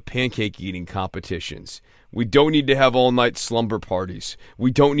to have pancake eating competitions. We don't need to have all-night slumber parties. We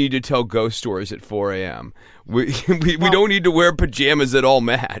don't need to tell ghost stories at 4 a.m. We don't need to wear pajamas at all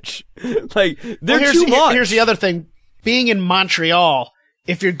match. Like, they're too much. Here's the other thing. Being in Montreal,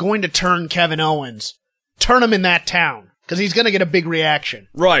 if you're going to turn Kevin Owens, turn him in that town, because he's going to get a big reaction.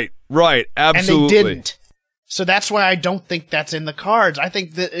 Right, absolutely. And they didn't. So that's why I don't think that's in the cards. I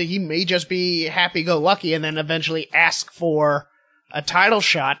think that he may just be happy-go-lucky and then eventually ask for a title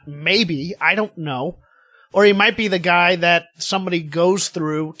shot. Maybe. I don't know. Or he might be the guy that somebody goes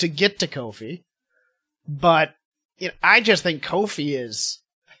through to get to Kofi. But I just think Kofi's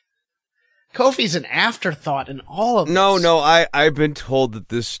an afterthought in all of this. No, I've been told that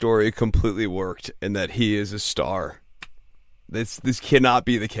this story completely worked and that he is a star. This cannot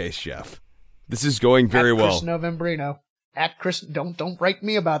be the case, Jeff. This is going very well. Chris Novembrino. At Chris, don't write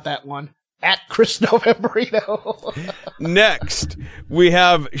me about that one. At Chris Novembrino. Next, we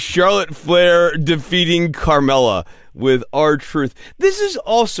have Charlotte Flair defeating Carmella with R-Truth. This is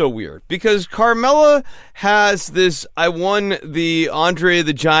also weird because Carmella has this, I won the Andre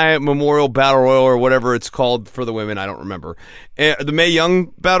the Giant Memorial Battle Royal or whatever it's called for the women. I don't remember. The Mae Young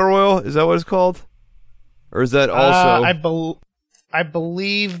Battle Royal, is that what it's called? Or is that also... I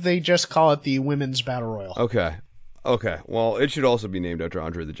believe they just call it the Women's Battle Royal. Okay. Well, it should also be named after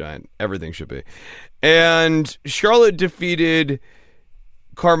Andre the Giant. Everything should be. And Charlotte defeated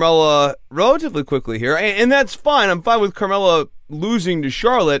Carmella relatively quickly here, and that's fine. I'm fine with Carmella losing to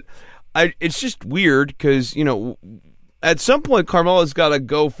Charlotte. It's just weird because, at some point Carmella's got to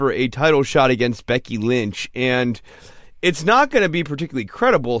go for a title shot against Becky Lynch, and it's not going to be particularly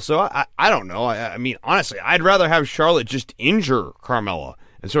credible, so I don't know. I mean, honestly, I'd rather have Charlotte just injure Carmella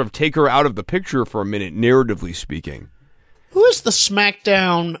and sort of take her out of the picture for a minute, narratively speaking. Who is the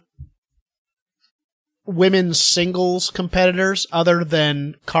SmackDown women's singles competitors other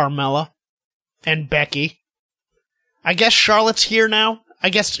than Carmella and Becky? I guess Charlotte's here now. I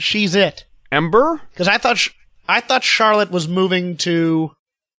guess she's it. Ember? Because I thought Charlotte was moving to.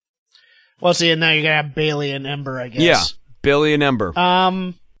 Well, see, and now you're gonna have Bayley and Ember, I guess. Yeah, Bayley and Ember.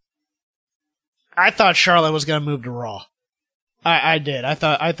 I thought Charlotte was gonna move to Raw. I did. I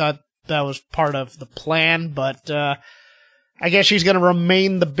thought that was part of the plan, but I guess she's gonna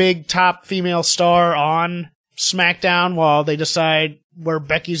remain the big top female star on SmackDown while they decide where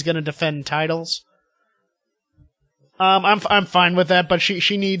Becky's gonna defend titles. I'm fine with that, but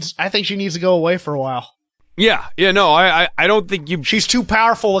she needs. I think she needs to go away for a while. Yeah, no, I don't think you. She's too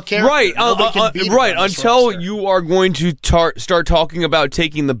powerful a character. Right, right. Until you are going to start talking about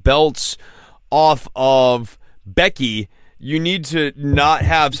taking the belts off of Becky, you need to not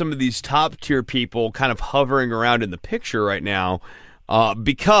have some of these top tier people kind of hovering around in the picture right now,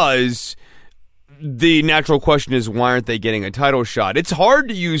 because the natural question is, why aren't they getting a title shot? It's hard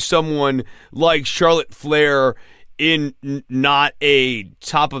to use someone like Charlotte Flair in not a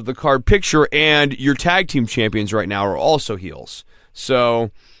top of the card picture, and your tag team champions right now are also heels. So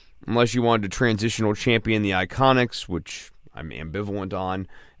unless you wanted to transitional champion the Iconics, which I'm ambivalent on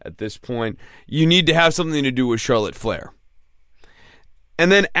at this point, you need to have something to do with Charlotte Flair.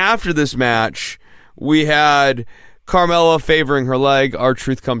 And then after this match, we had Carmella favoring her leg.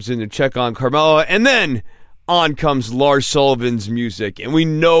 R-Truth comes in to check on Carmella, and then on comes Lars Sullivan's music, and we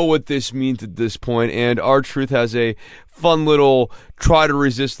know what this means at this point, and R-Truth has a fun little try to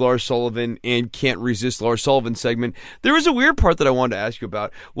resist Lars Sullivan and can't resist Lars Sullivan segment. There was a weird part that I wanted to ask you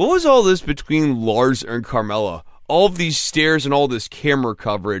about. What was all this between Lars and Carmella? All of these stares and all this camera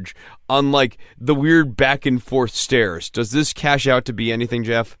coverage on, like, the weird back and forth stares. Does this cash out to be anything,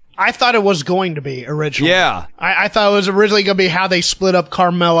 Jeff? I thought it was going to be originally. Yeah. I thought it was originally going to be how they split up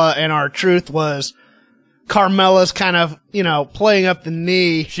Carmella, and R-Truth was Carmella's kind of, playing up the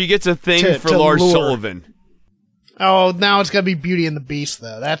knee. She gets a thing for Lars Sullivan. Oh, now it's going to be Beauty and the Beast,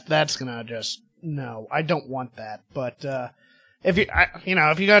 though. That's going to just, no, I don't want that. But, if you're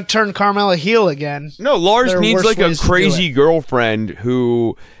going to turn Carmella heel again. No, Lars needs like a crazy girlfriend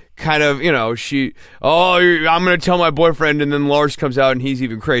who kind of, I'm going to tell my boyfriend, and then Lars comes out and he's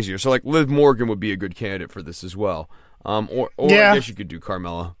even crazier. So, like, Liv Morgan would be a good candidate for this as well. Or yeah. I guess you could do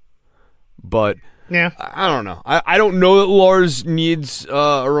Carmella. But yeah, I don't know. I don't know that Lars needs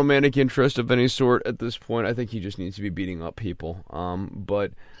a romantic interest of any sort at this point. I think he just needs to be beating up people.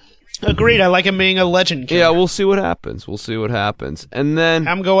 But agreed. I like him being a legend killer. Yeah, we'll see what happens. And then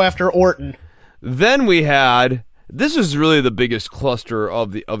I'm go after Orton. Then we had. This is really the biggest cluster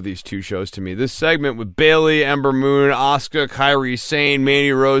of these two shows to me. This segment with Bayley, Ember Moon, Asuka, Kairi Sane,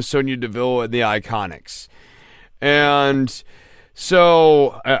 Mandy Rose, Sonya Deville, and the Iconics. And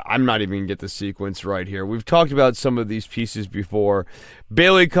so, I'm not even going to get the sequence right here. We've talked about some of these pieces before.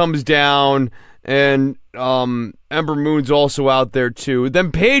 Bayley comes down, and Ember Moon's also out there too.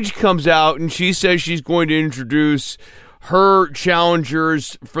 Then Paige comes out, and she says she's going to introduce her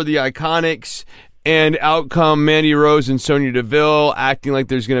challengers for the Iconics, and out come Mandy Rose and Sonya Deville, acting like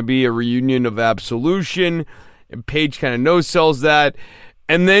there's going to be a reunion of Absolution. And Paige kind of no-sells that.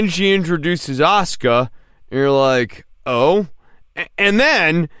 And then she introduces Asuka, and you're like, oh? And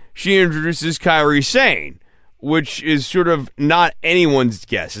then she introduces Kairi Sane, which is sort of not anyone's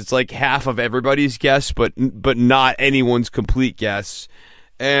guess. It's like half of everybody's guess, but not anyone's complete guess.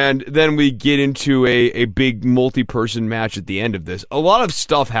 And then we get into a big multi-person match at the end of this. A lot of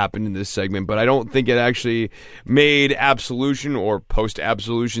stuff happened in this segment, but I don't think it actually made Absolution or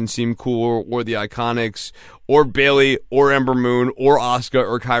post-Absolution seem cool, or the Iconics, or Bayley, or Ember Moon, or Asuka,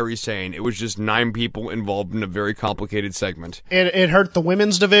 or Kairi Sane. It was just 9 people involved in a very complicated segment. It hurt the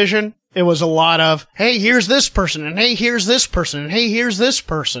women's division. It was a lot of, hey, here's this person, and hey, here's this person, and hey, here's this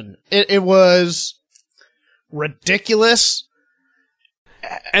person. It was ridiculous.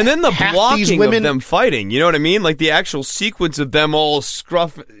 And then the blocking of them fighting, you know what I mean? Like the actual sequence of them all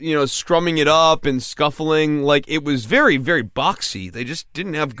scrumming it up and scuffling, like it was very, very boxy. They just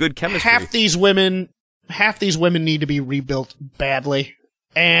didn't have good chemistry. Half these women need to be rebuilt badly.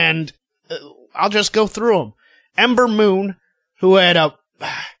 And I'll just go through them. Ember Moon, who had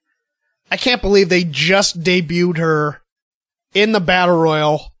I can't believe they just debuted her in the Battle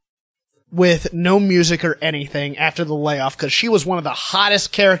Royal with no music or anything after the layoff because she was one of the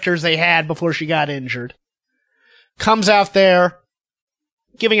hottest characters they had before she got injured. Comes out there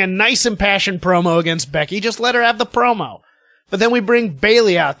giving a nice impassioned promo against Becky. Just let her have the promo. But then we bring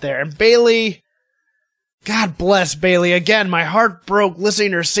Bayley out there, and Bayley, God bless Bayley. Again, my heart broke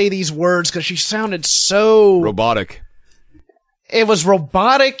listening to her say these words because she sounded so robotic. It was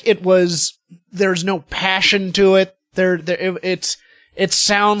robotic. There's no passion to it. It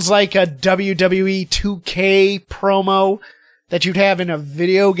sounds like a WWE 2K promo that you'd have in a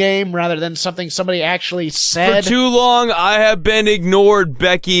video game rather than something somebody actually said. For too long, I have been ignored,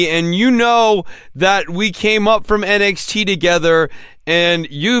 Becky, and you know that we came up from NXT together, and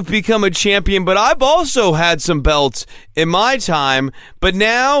you've become a champion, but I've also had some belts in my time, but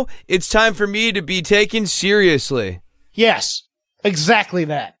now it's time for me to be taken seriously. Yes, exactly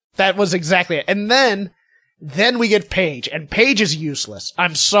that. That was exactly it. And then we get Paige, and Paige is useless.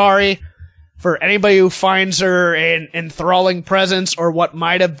 I'm sorry for anybody who finds her an enthralling presence or what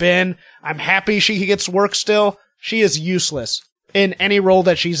might have been. I'm happy she gets work still. She is useless in any role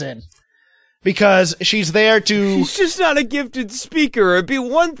that she's in. Because she's there to... She's just not a gifted speaker. It'd be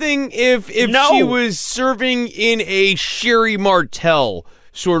one thing if she was serving in a Sherry Martel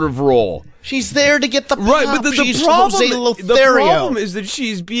sort of role. She's there to get the pop. Right, but the problem is that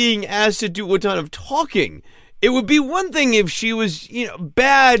she's being asked to do a ton of talking. It would be one thing if she was,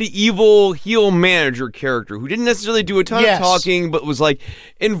 bad, evil, heel manager character who didn't necessarily do a ton of talking, but was,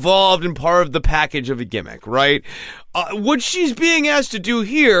 involved in part of the package of a gimmick, right? What she's being asked to do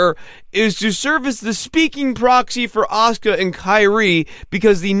here is to serve as the speaking proxy for Asuka and Kairi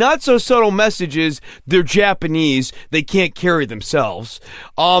because the not-so-subtle message is they're Japanese, they can't carry themselves.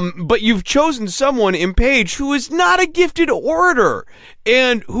 But you've chosen someone in Paige who is not a gifted orator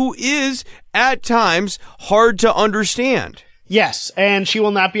and who is, at times, hard to understand. Yes, and she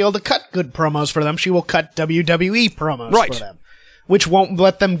will not be able to cut good promos for them. She will cut WWE promos for them, which won't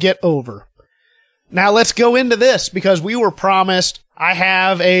let them get over. Now let's go into this because we were promised I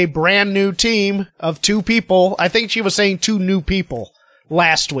have a brand new team of 2 people. I think she was saying 2 new people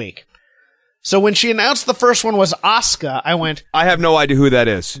last week. So when she announced the first one was Asuka, I went, I have no idea who that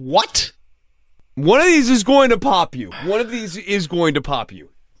is. What? One of these is going to pop you.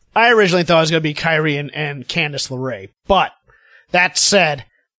 I originally thought it was going to be Kairi and Candice LeRae. But that said,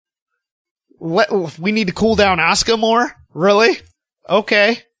 we need to cool down Asuka more? Really?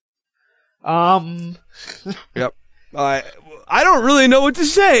 Okay. Yep. I don't really know what to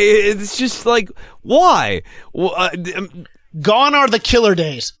say. It's just why? Gone are the killer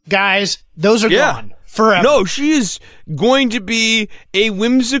days. Guys, those are gone. Forever. No, she is going to be a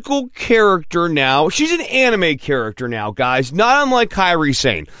whimsical character now. She's an anime character now, guys. Not unlike Kairi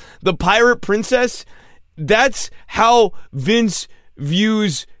Sane. The Pirate Princess, that's how Vince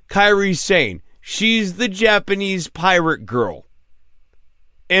views Kairi Sane. She's the Japanese pirate girl.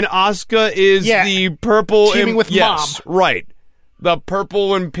 And Asuka is the purple teaming with Mom. Right. The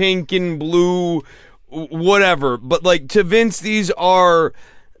purple and pink and blue, whatever. But to Vince, these are...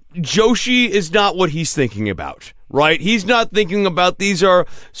 Joshi is not what he's thinking about, right? He's not thinking about these are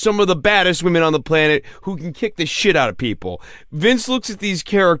some of the baddest women on the planet who can kick the shit out of people. Vince looks at these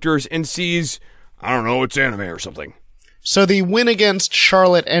characters and sees, I don't know, it's anime or something. So the win against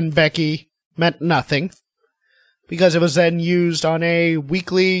Charlotte and Becky meant nothing because it was then used on a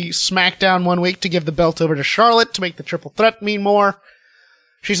weekly SmackDown one week to give the belt over to Charlotte to make the triple threat mean more.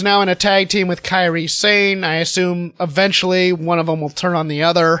 She's now in a tag team with Kairi Sane. I assume eventually one of them will turn on the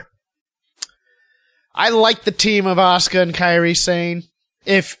other. I like the team of Asuka and Kairi Sane.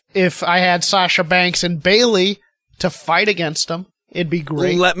 If I had Sasha Banks and Bayley to fight against them, it'd be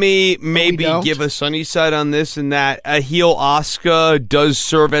great. Let me maybe give a sunny side on this and that. A heel Asuka does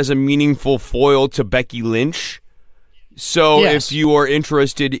serve as a meaningful foil to Becky Lynch. So if you are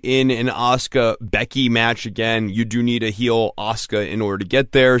interested in an Asuka-Becky match again, you do need a heel Asuka in order to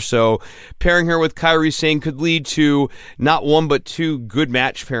get there. So pairing her with Kairi Sane could lead to not 1 but 2 good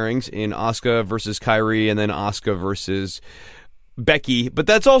match pairings in Asuka versus Kairi and then Asuka versus Becky. But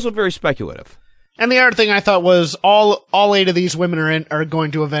that's also very speculative. And the other thing I thought was all 8 of these women are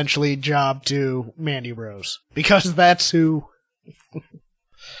going to eventually job to Mandy Rose because that's who...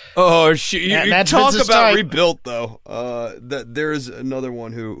 Oh, shit. You talk about type. rebuilt, though. There's another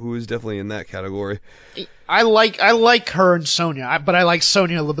one who is definitely in that category. I like her and Sonya, but I like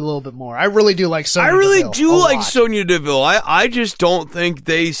Sonya a little bit more. I really do like Sonya Deville. I really do like Sonya Deville. I just don't think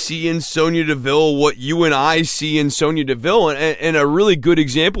they see in Sonya Deville what you and I see in Sonya Deville. And a really good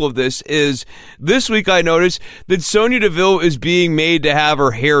example of this is this week I noticed that Sonya Deville is being made to have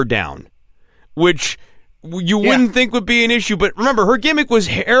her hair down, which... you wouldn't think would be an issue. But remember, her gimmick was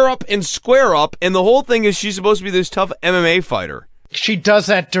hair up and square up, and the whole thing is she's supposed to be this tough MMA fighter. She does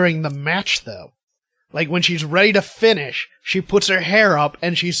that during the match, though. Like, when she's ready to finish, she puts her hair up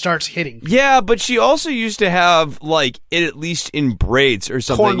and she starts hitting people. Yeah, but she also used to have, like, it at least in braids or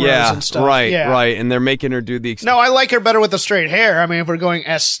something. Cornrows and stuff. Right. And they're making her do the... No, I like her better with the straight hair. I mean, if we're going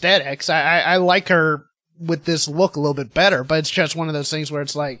aesthetics, I like her with this look a little bit better, but it's just one of those things where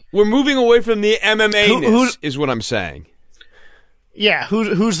it's like... We're moving away from the MMA-ness, is what I'm saying. Yeah,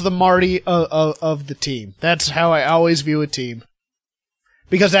 who's the Marty of the team? That's how I always view a team.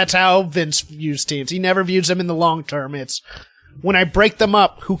 Because that's how Vince views teams. He never views them in the long term. It's when I break them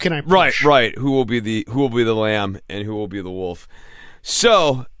up, who can I push? Right. Who will be the lamb and who will be the wolf?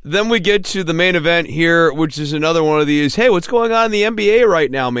 So then we get to the main event here, which is another one of these. Hey, what's going on in the NBA right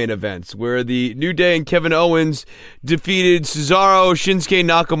now? Main events where the New Day and Kevin Owens defeated Cesaro, Shinsuke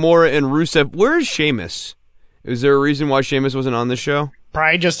Nakamura, and Rusev. Where is Sheamus? Is there a reason why Sheamus wasn't on this show?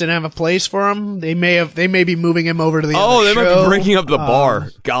 Probably just didn't have a place for him. They may be moving him over to the other show. Oh, they might be breaking up the bar.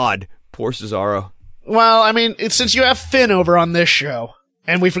 God, poor Cesaro. Well, I mean, since you have Finn over on this show,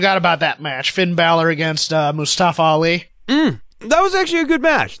 and we forgot about that match, Finn Balor against Mustafa Ali. That was actually a good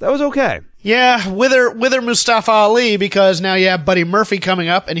match. That was okay. Yeah, wither Mustafa Ali, because now you have Buddy Murphy coming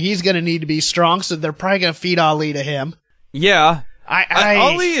up, and he's going to need to be strong, so they're probably going to feed Ali to him. Yeah.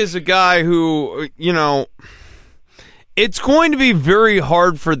 Ali is a guy who, it's going to be very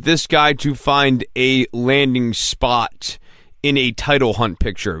hard for this guy to find a landing spot in a title hunt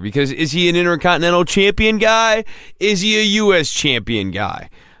picture, because is he an Intercontinental Champion guy? Is he a U.S. Champion guy?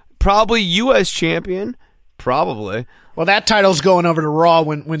 Probably U.S. Champion. Probably. Well, that title's going over to Raw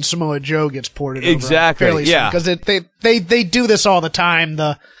when Samoa Joe gets ported over. Exactly, yeah. Because they do this all the time.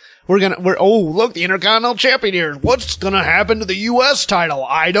 Look, the Intercontinental Champion here. What's gonna happen to the U.S. title?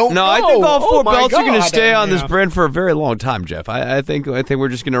 I don't know. No, I think all four belts are gonna stay on this brand for a very long time, Jeff. I think we're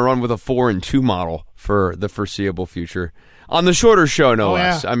just gonna run with a 4-2 model for the foreseeable future. On the shorter show, no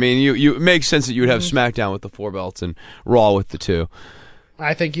less. Yeah. I mean, it makes sense that you would have SmackDown with the 4 belts and Raw with the 2.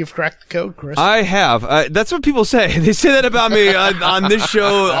 I think you've cracked the code, Chris. I have. That's what people say. They say that about me on this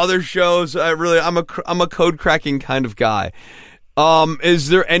show, other shows. I'm a code cracking kind of guy. Is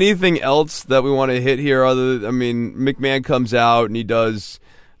there anything else that we want to hit here? McMahon comes out and he does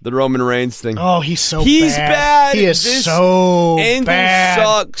the Roman Reigns thing. Oh, he's bad. He is so angle bad.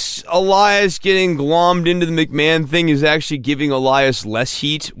 Sucks. Elias getting glommed into the McMahon thing is actually giving Elias less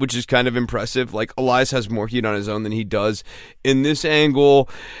heat, which is kind of impressive. Like, Elias has more heat on his own than he does in this angle.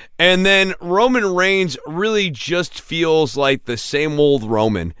 And then Roman Reigns really just feels like the same old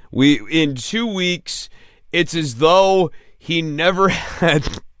Roman. In 2 weeks, it's as though he never had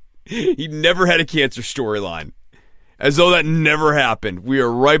a cancer storyline. As though that never happened. We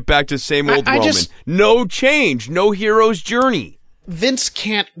are right back to same old Roman. No change. No hero's journey. Vince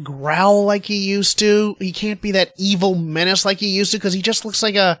can't growl like he used to. He can't be that evil menace like he used to, because he just looks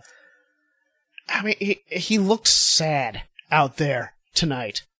like he looked sad out there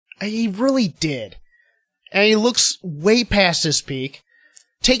tonight. He really did. And he looks way past his peak.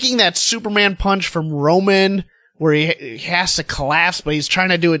 Taking that Superman punch from Roman, where he has to collapse, but he's trying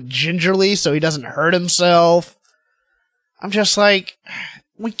to do it gingerly so he doesn't hurt himself. I'm just like,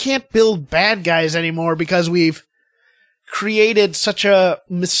 we can't build bad guys anymore because we've created such a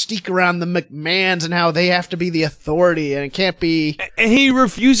mystique around the McMahons and how they have to be the authority, and it can't be. And he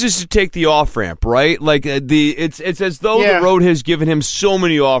refuses to take the off ramp, right? Like it's as though the road has given him so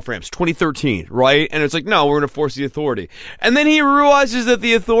many off ramps. 2013, right? And it's like, no, we're going to force the authority. And then he realizes that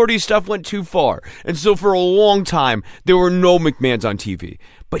the authority stuff went too far, and so for a long time there were no McMahons on TV.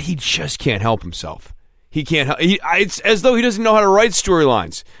 But he just can't help himself. He can't. It's as though he doesn't know how to write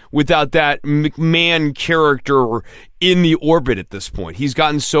storylines without that McMahon character in the orbit at this point. He's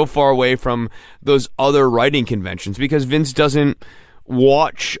gotten so far away from those other writing conventions because Vince doesn't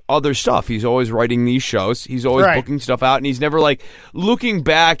watch other stuff. He's always writing these shows. He's always booking stuff out, and he's never like looking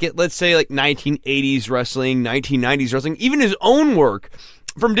back at, let's say, like 1980s wrestling, 1990s wrestling, even his own work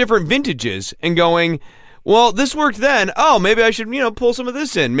from different vintages, and going, well, this worked then. Oh, maybe I should, pull some of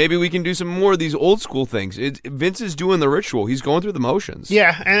this in. Maybe we can do some more of these old school things. Vince is doing the ritual. He's going through the motions.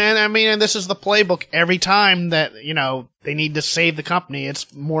 Yeah, and this is the playbook every time that, they need to save the company.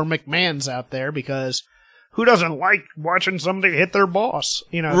 It's more McMahons out there, because who doesn't like watching somebody hit their boss?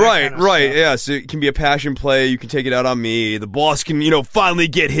 Right. Yeah, so it can be a passion play. You can take it out on me. The boss can, finally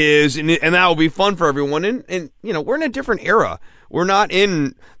get his, and that will be fun for everyone. And we're in a different era. We're not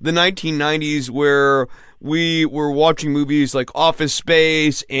in the 1990s where we were watching movies like Office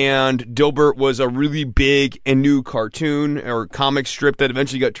Space, and Dilbert was a really big and new cartoon or comic strip that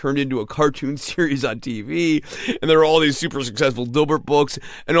eventually got turned into a cartoon series on TV. And there were all these super successful Dilbert books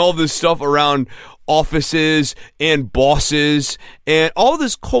and all this stuff around offices and bosses and all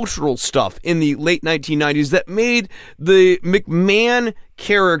this cultural stuff in the late 1990s that made the McMahon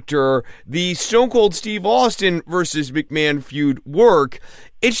character, the Stone Cold Steve Austin versus McMahon feud, work.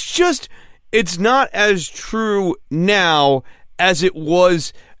 It's not as true now as it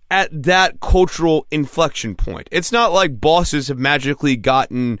was at that cultural inflection point. It's not like bosses have magically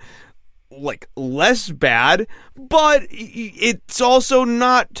gotten like less bad, but it's also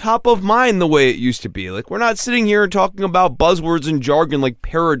not top of mind the way it used to be. Like, we're not sitting here talking about buzzwords and jargon like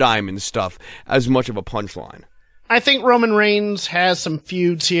paradigm and stuff as much of a punchline. I think Roman Reigns has some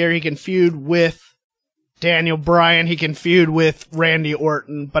feuds here. He can feud with Daniel Bryan. He can feud with Randy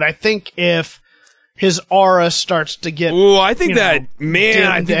Orton. But I think if his aura starts to get... Ooh, I think that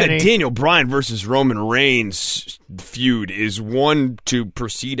Daniel Bryan versus Roman Reigns feud is one to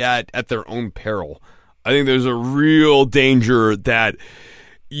proceed at their own peril. I think there's a real danger that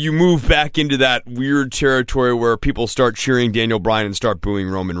you move back into that weird territory where people start cheering Daniel Bryan and start booing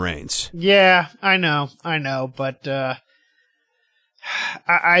Roman Reigns. Yeah, I know, but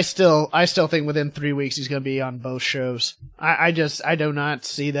I still think within 3 weeks he's going to be on both shows. I do not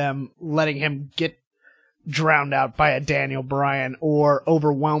see them letting him get drowned out by a Daniel Bryan or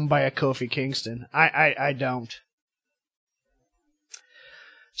overwhelmed by a Kofi Kingston. I don't.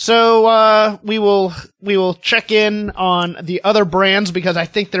 So we will check in on the other brands because I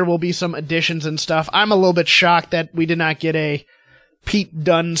think there will be some additions and stuff. I'm a little bit shocked that we did not get a Pete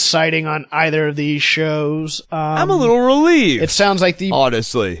Dunne sighting on either of these shows. I'm a little relieved. It sounds like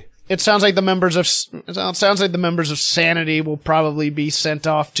honestly. It sounds like the members of Sanity will probably be sent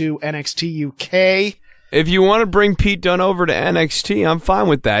off to NXT UK. If you want to bring Pete Dunne over to NXT, I'm fine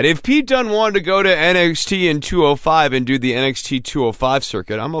with that. If Pete Dunne wanted to go to NXT in 205 and do the NXT 205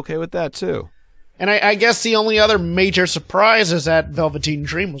 circuit, I'm okay with that too. And I guess the only other major surprise is that Velveteen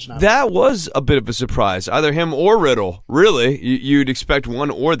Dream was not. That was a bit of a surprise. Either him or Riddle. Really, you'd expect one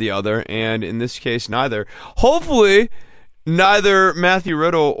or the other, and in this case, neither. Hopefully, neither Matthew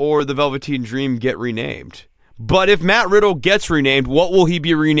Riddle or the Velveteen Dream get renamed. But if Matt Riddle gets renamed, what will he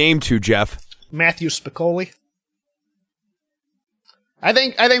be renamed to, Jeff? Matthew Spicoli. I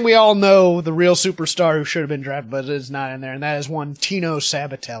think we all know the real superstar who should have been drafted, but is not in there, and that is one Tino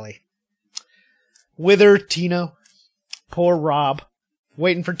Sabatelli. Wither Tino. Poor Rob.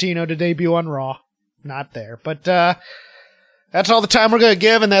 Waiting for Tino to debut on Raw. Not there. But that's all the time we're going to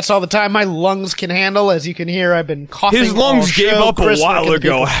give, and that's all the time my lungs can handle. As you can hear, I've been coughing. His lungs gave up a while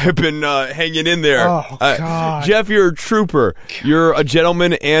ago. I've been hanging in there. Oh, God. Jeff, you're a trooper. You're a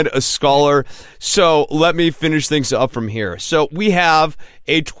gentleman and a scholar. So let me finish things up from here. So we have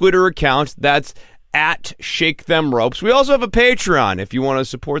a Twitter account that's at Shake Them Ropes. We also have a Patreon. If you want to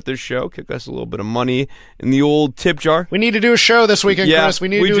support this show, kick us a little bit of money in the old tip jar. We need to do a show this weekend, Chris. We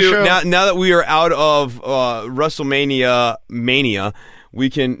need to do a show. Now that we are out of WrestleMania mania, we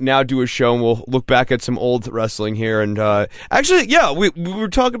can now do a show, and we'll look back at some old wrestling here. And actually, yeah, we were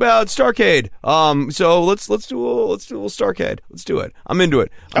talking about Starrcade. So let's do a little Starrcade. Let's do it. I'm into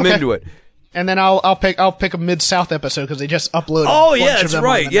it. I'm into it. And then I'll pick a Mid-South episode because they just uploaded. Oh yeah, that's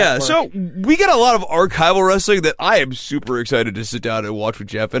right. Yeah, so we got a lot of archival wrestling that I am super excited to sit down and watch with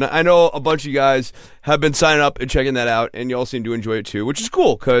Jeff. And I know a bunch of you guys have been signing up and checking that out, and y'all seem to enjoy it too, which is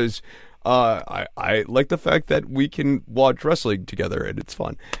cool because I like the fact that we can watch wrestling together and it's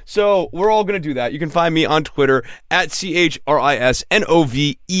fun. So we're all going to do that. You can find me on Twitter at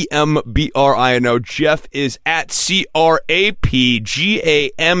CHRISNOVEMBRINO. Jeff is at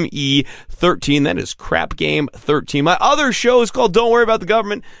CRAPGAME13. That is Crap Game 13. My other show is called Don't Worry About the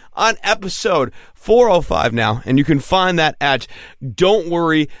Government on episode 405 now, and you can find that at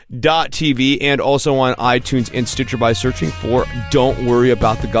don'tworry.tv and also on iTunes and Stitcher by searching for Don't Worry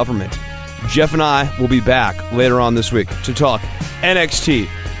About the Government. Jeff and I will be back later on this week to talk NXT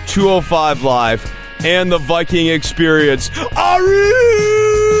 205 Live and the Viking Experience. Aru!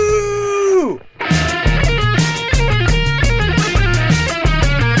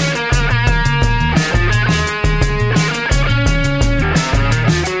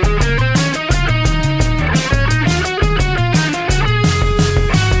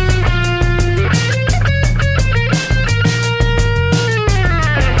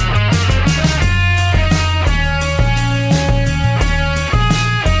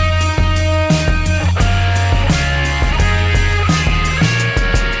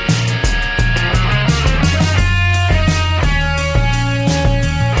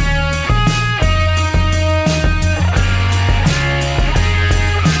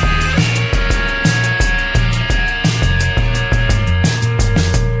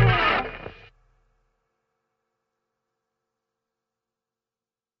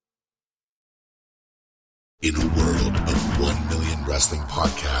 In a world of 1 million wrestling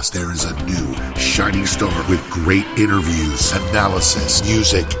podcasts, there is a new shining star with great interviews, analysis,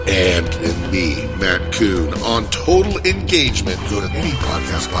 music, and me, Matt Coon, on total engagement. Go to any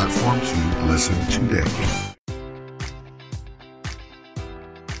podcast platform to listen today.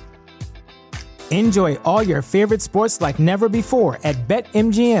 Enjoy all your favorite sports like never before at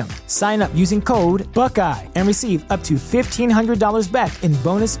BetMGM. Sign up using code Buckeye and receive up to $1,500 back in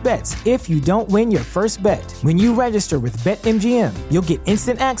bonus bets if you don't win your first bet. When you register with BetMGM, you'll get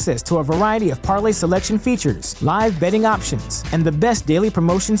instant access to a variety of parlay selection features, live betting options, and the best daily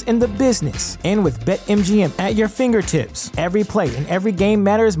promotions in the business. And with BetMGM at your fingertips, every play and every game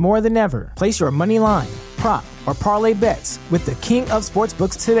matters more than ever. Place your money line, prop, or parlay bets with the king of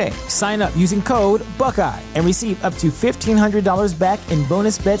sportsbooks today. Sign up using code Buckeye and receive up to $1,500 back in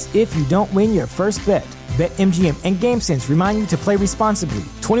bonus bets if you don't win your first bet. BetMGM and GameSense remind you to play responsibly.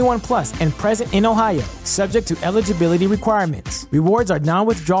 21 plus and present in Ohio, subject to eligibility requirements. Rewards are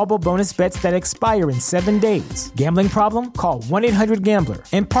non-withdrawable bonus bets that expire in 7 days. Gambling problem? Call 1-800-GAMBLER.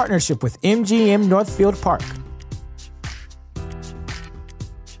 In partnership with MGM Northfield Park.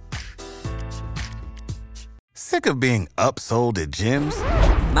 Sick of being upsold at gyms?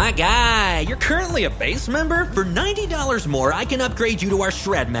 My guy, you're currently a base member? For $90 more, I can upgrade you to our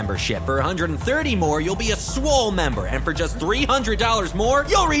Shred membership. For $130 more, you'll be a Swole member. And for just $300 more,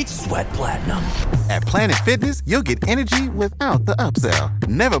 you'll reach Sweat Platinum. At Planet Fitness, you'll get energy without the upsell.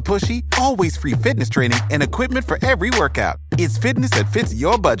 Never pushy, always free fitness training and equipment for every workout. It's fitness that fits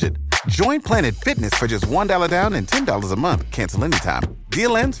your budget. Join Planet Fitness for just $1 down and $10 a month. Cancel anytime.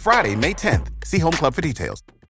 Deal ends Friday, May 10th. See Home Club for details.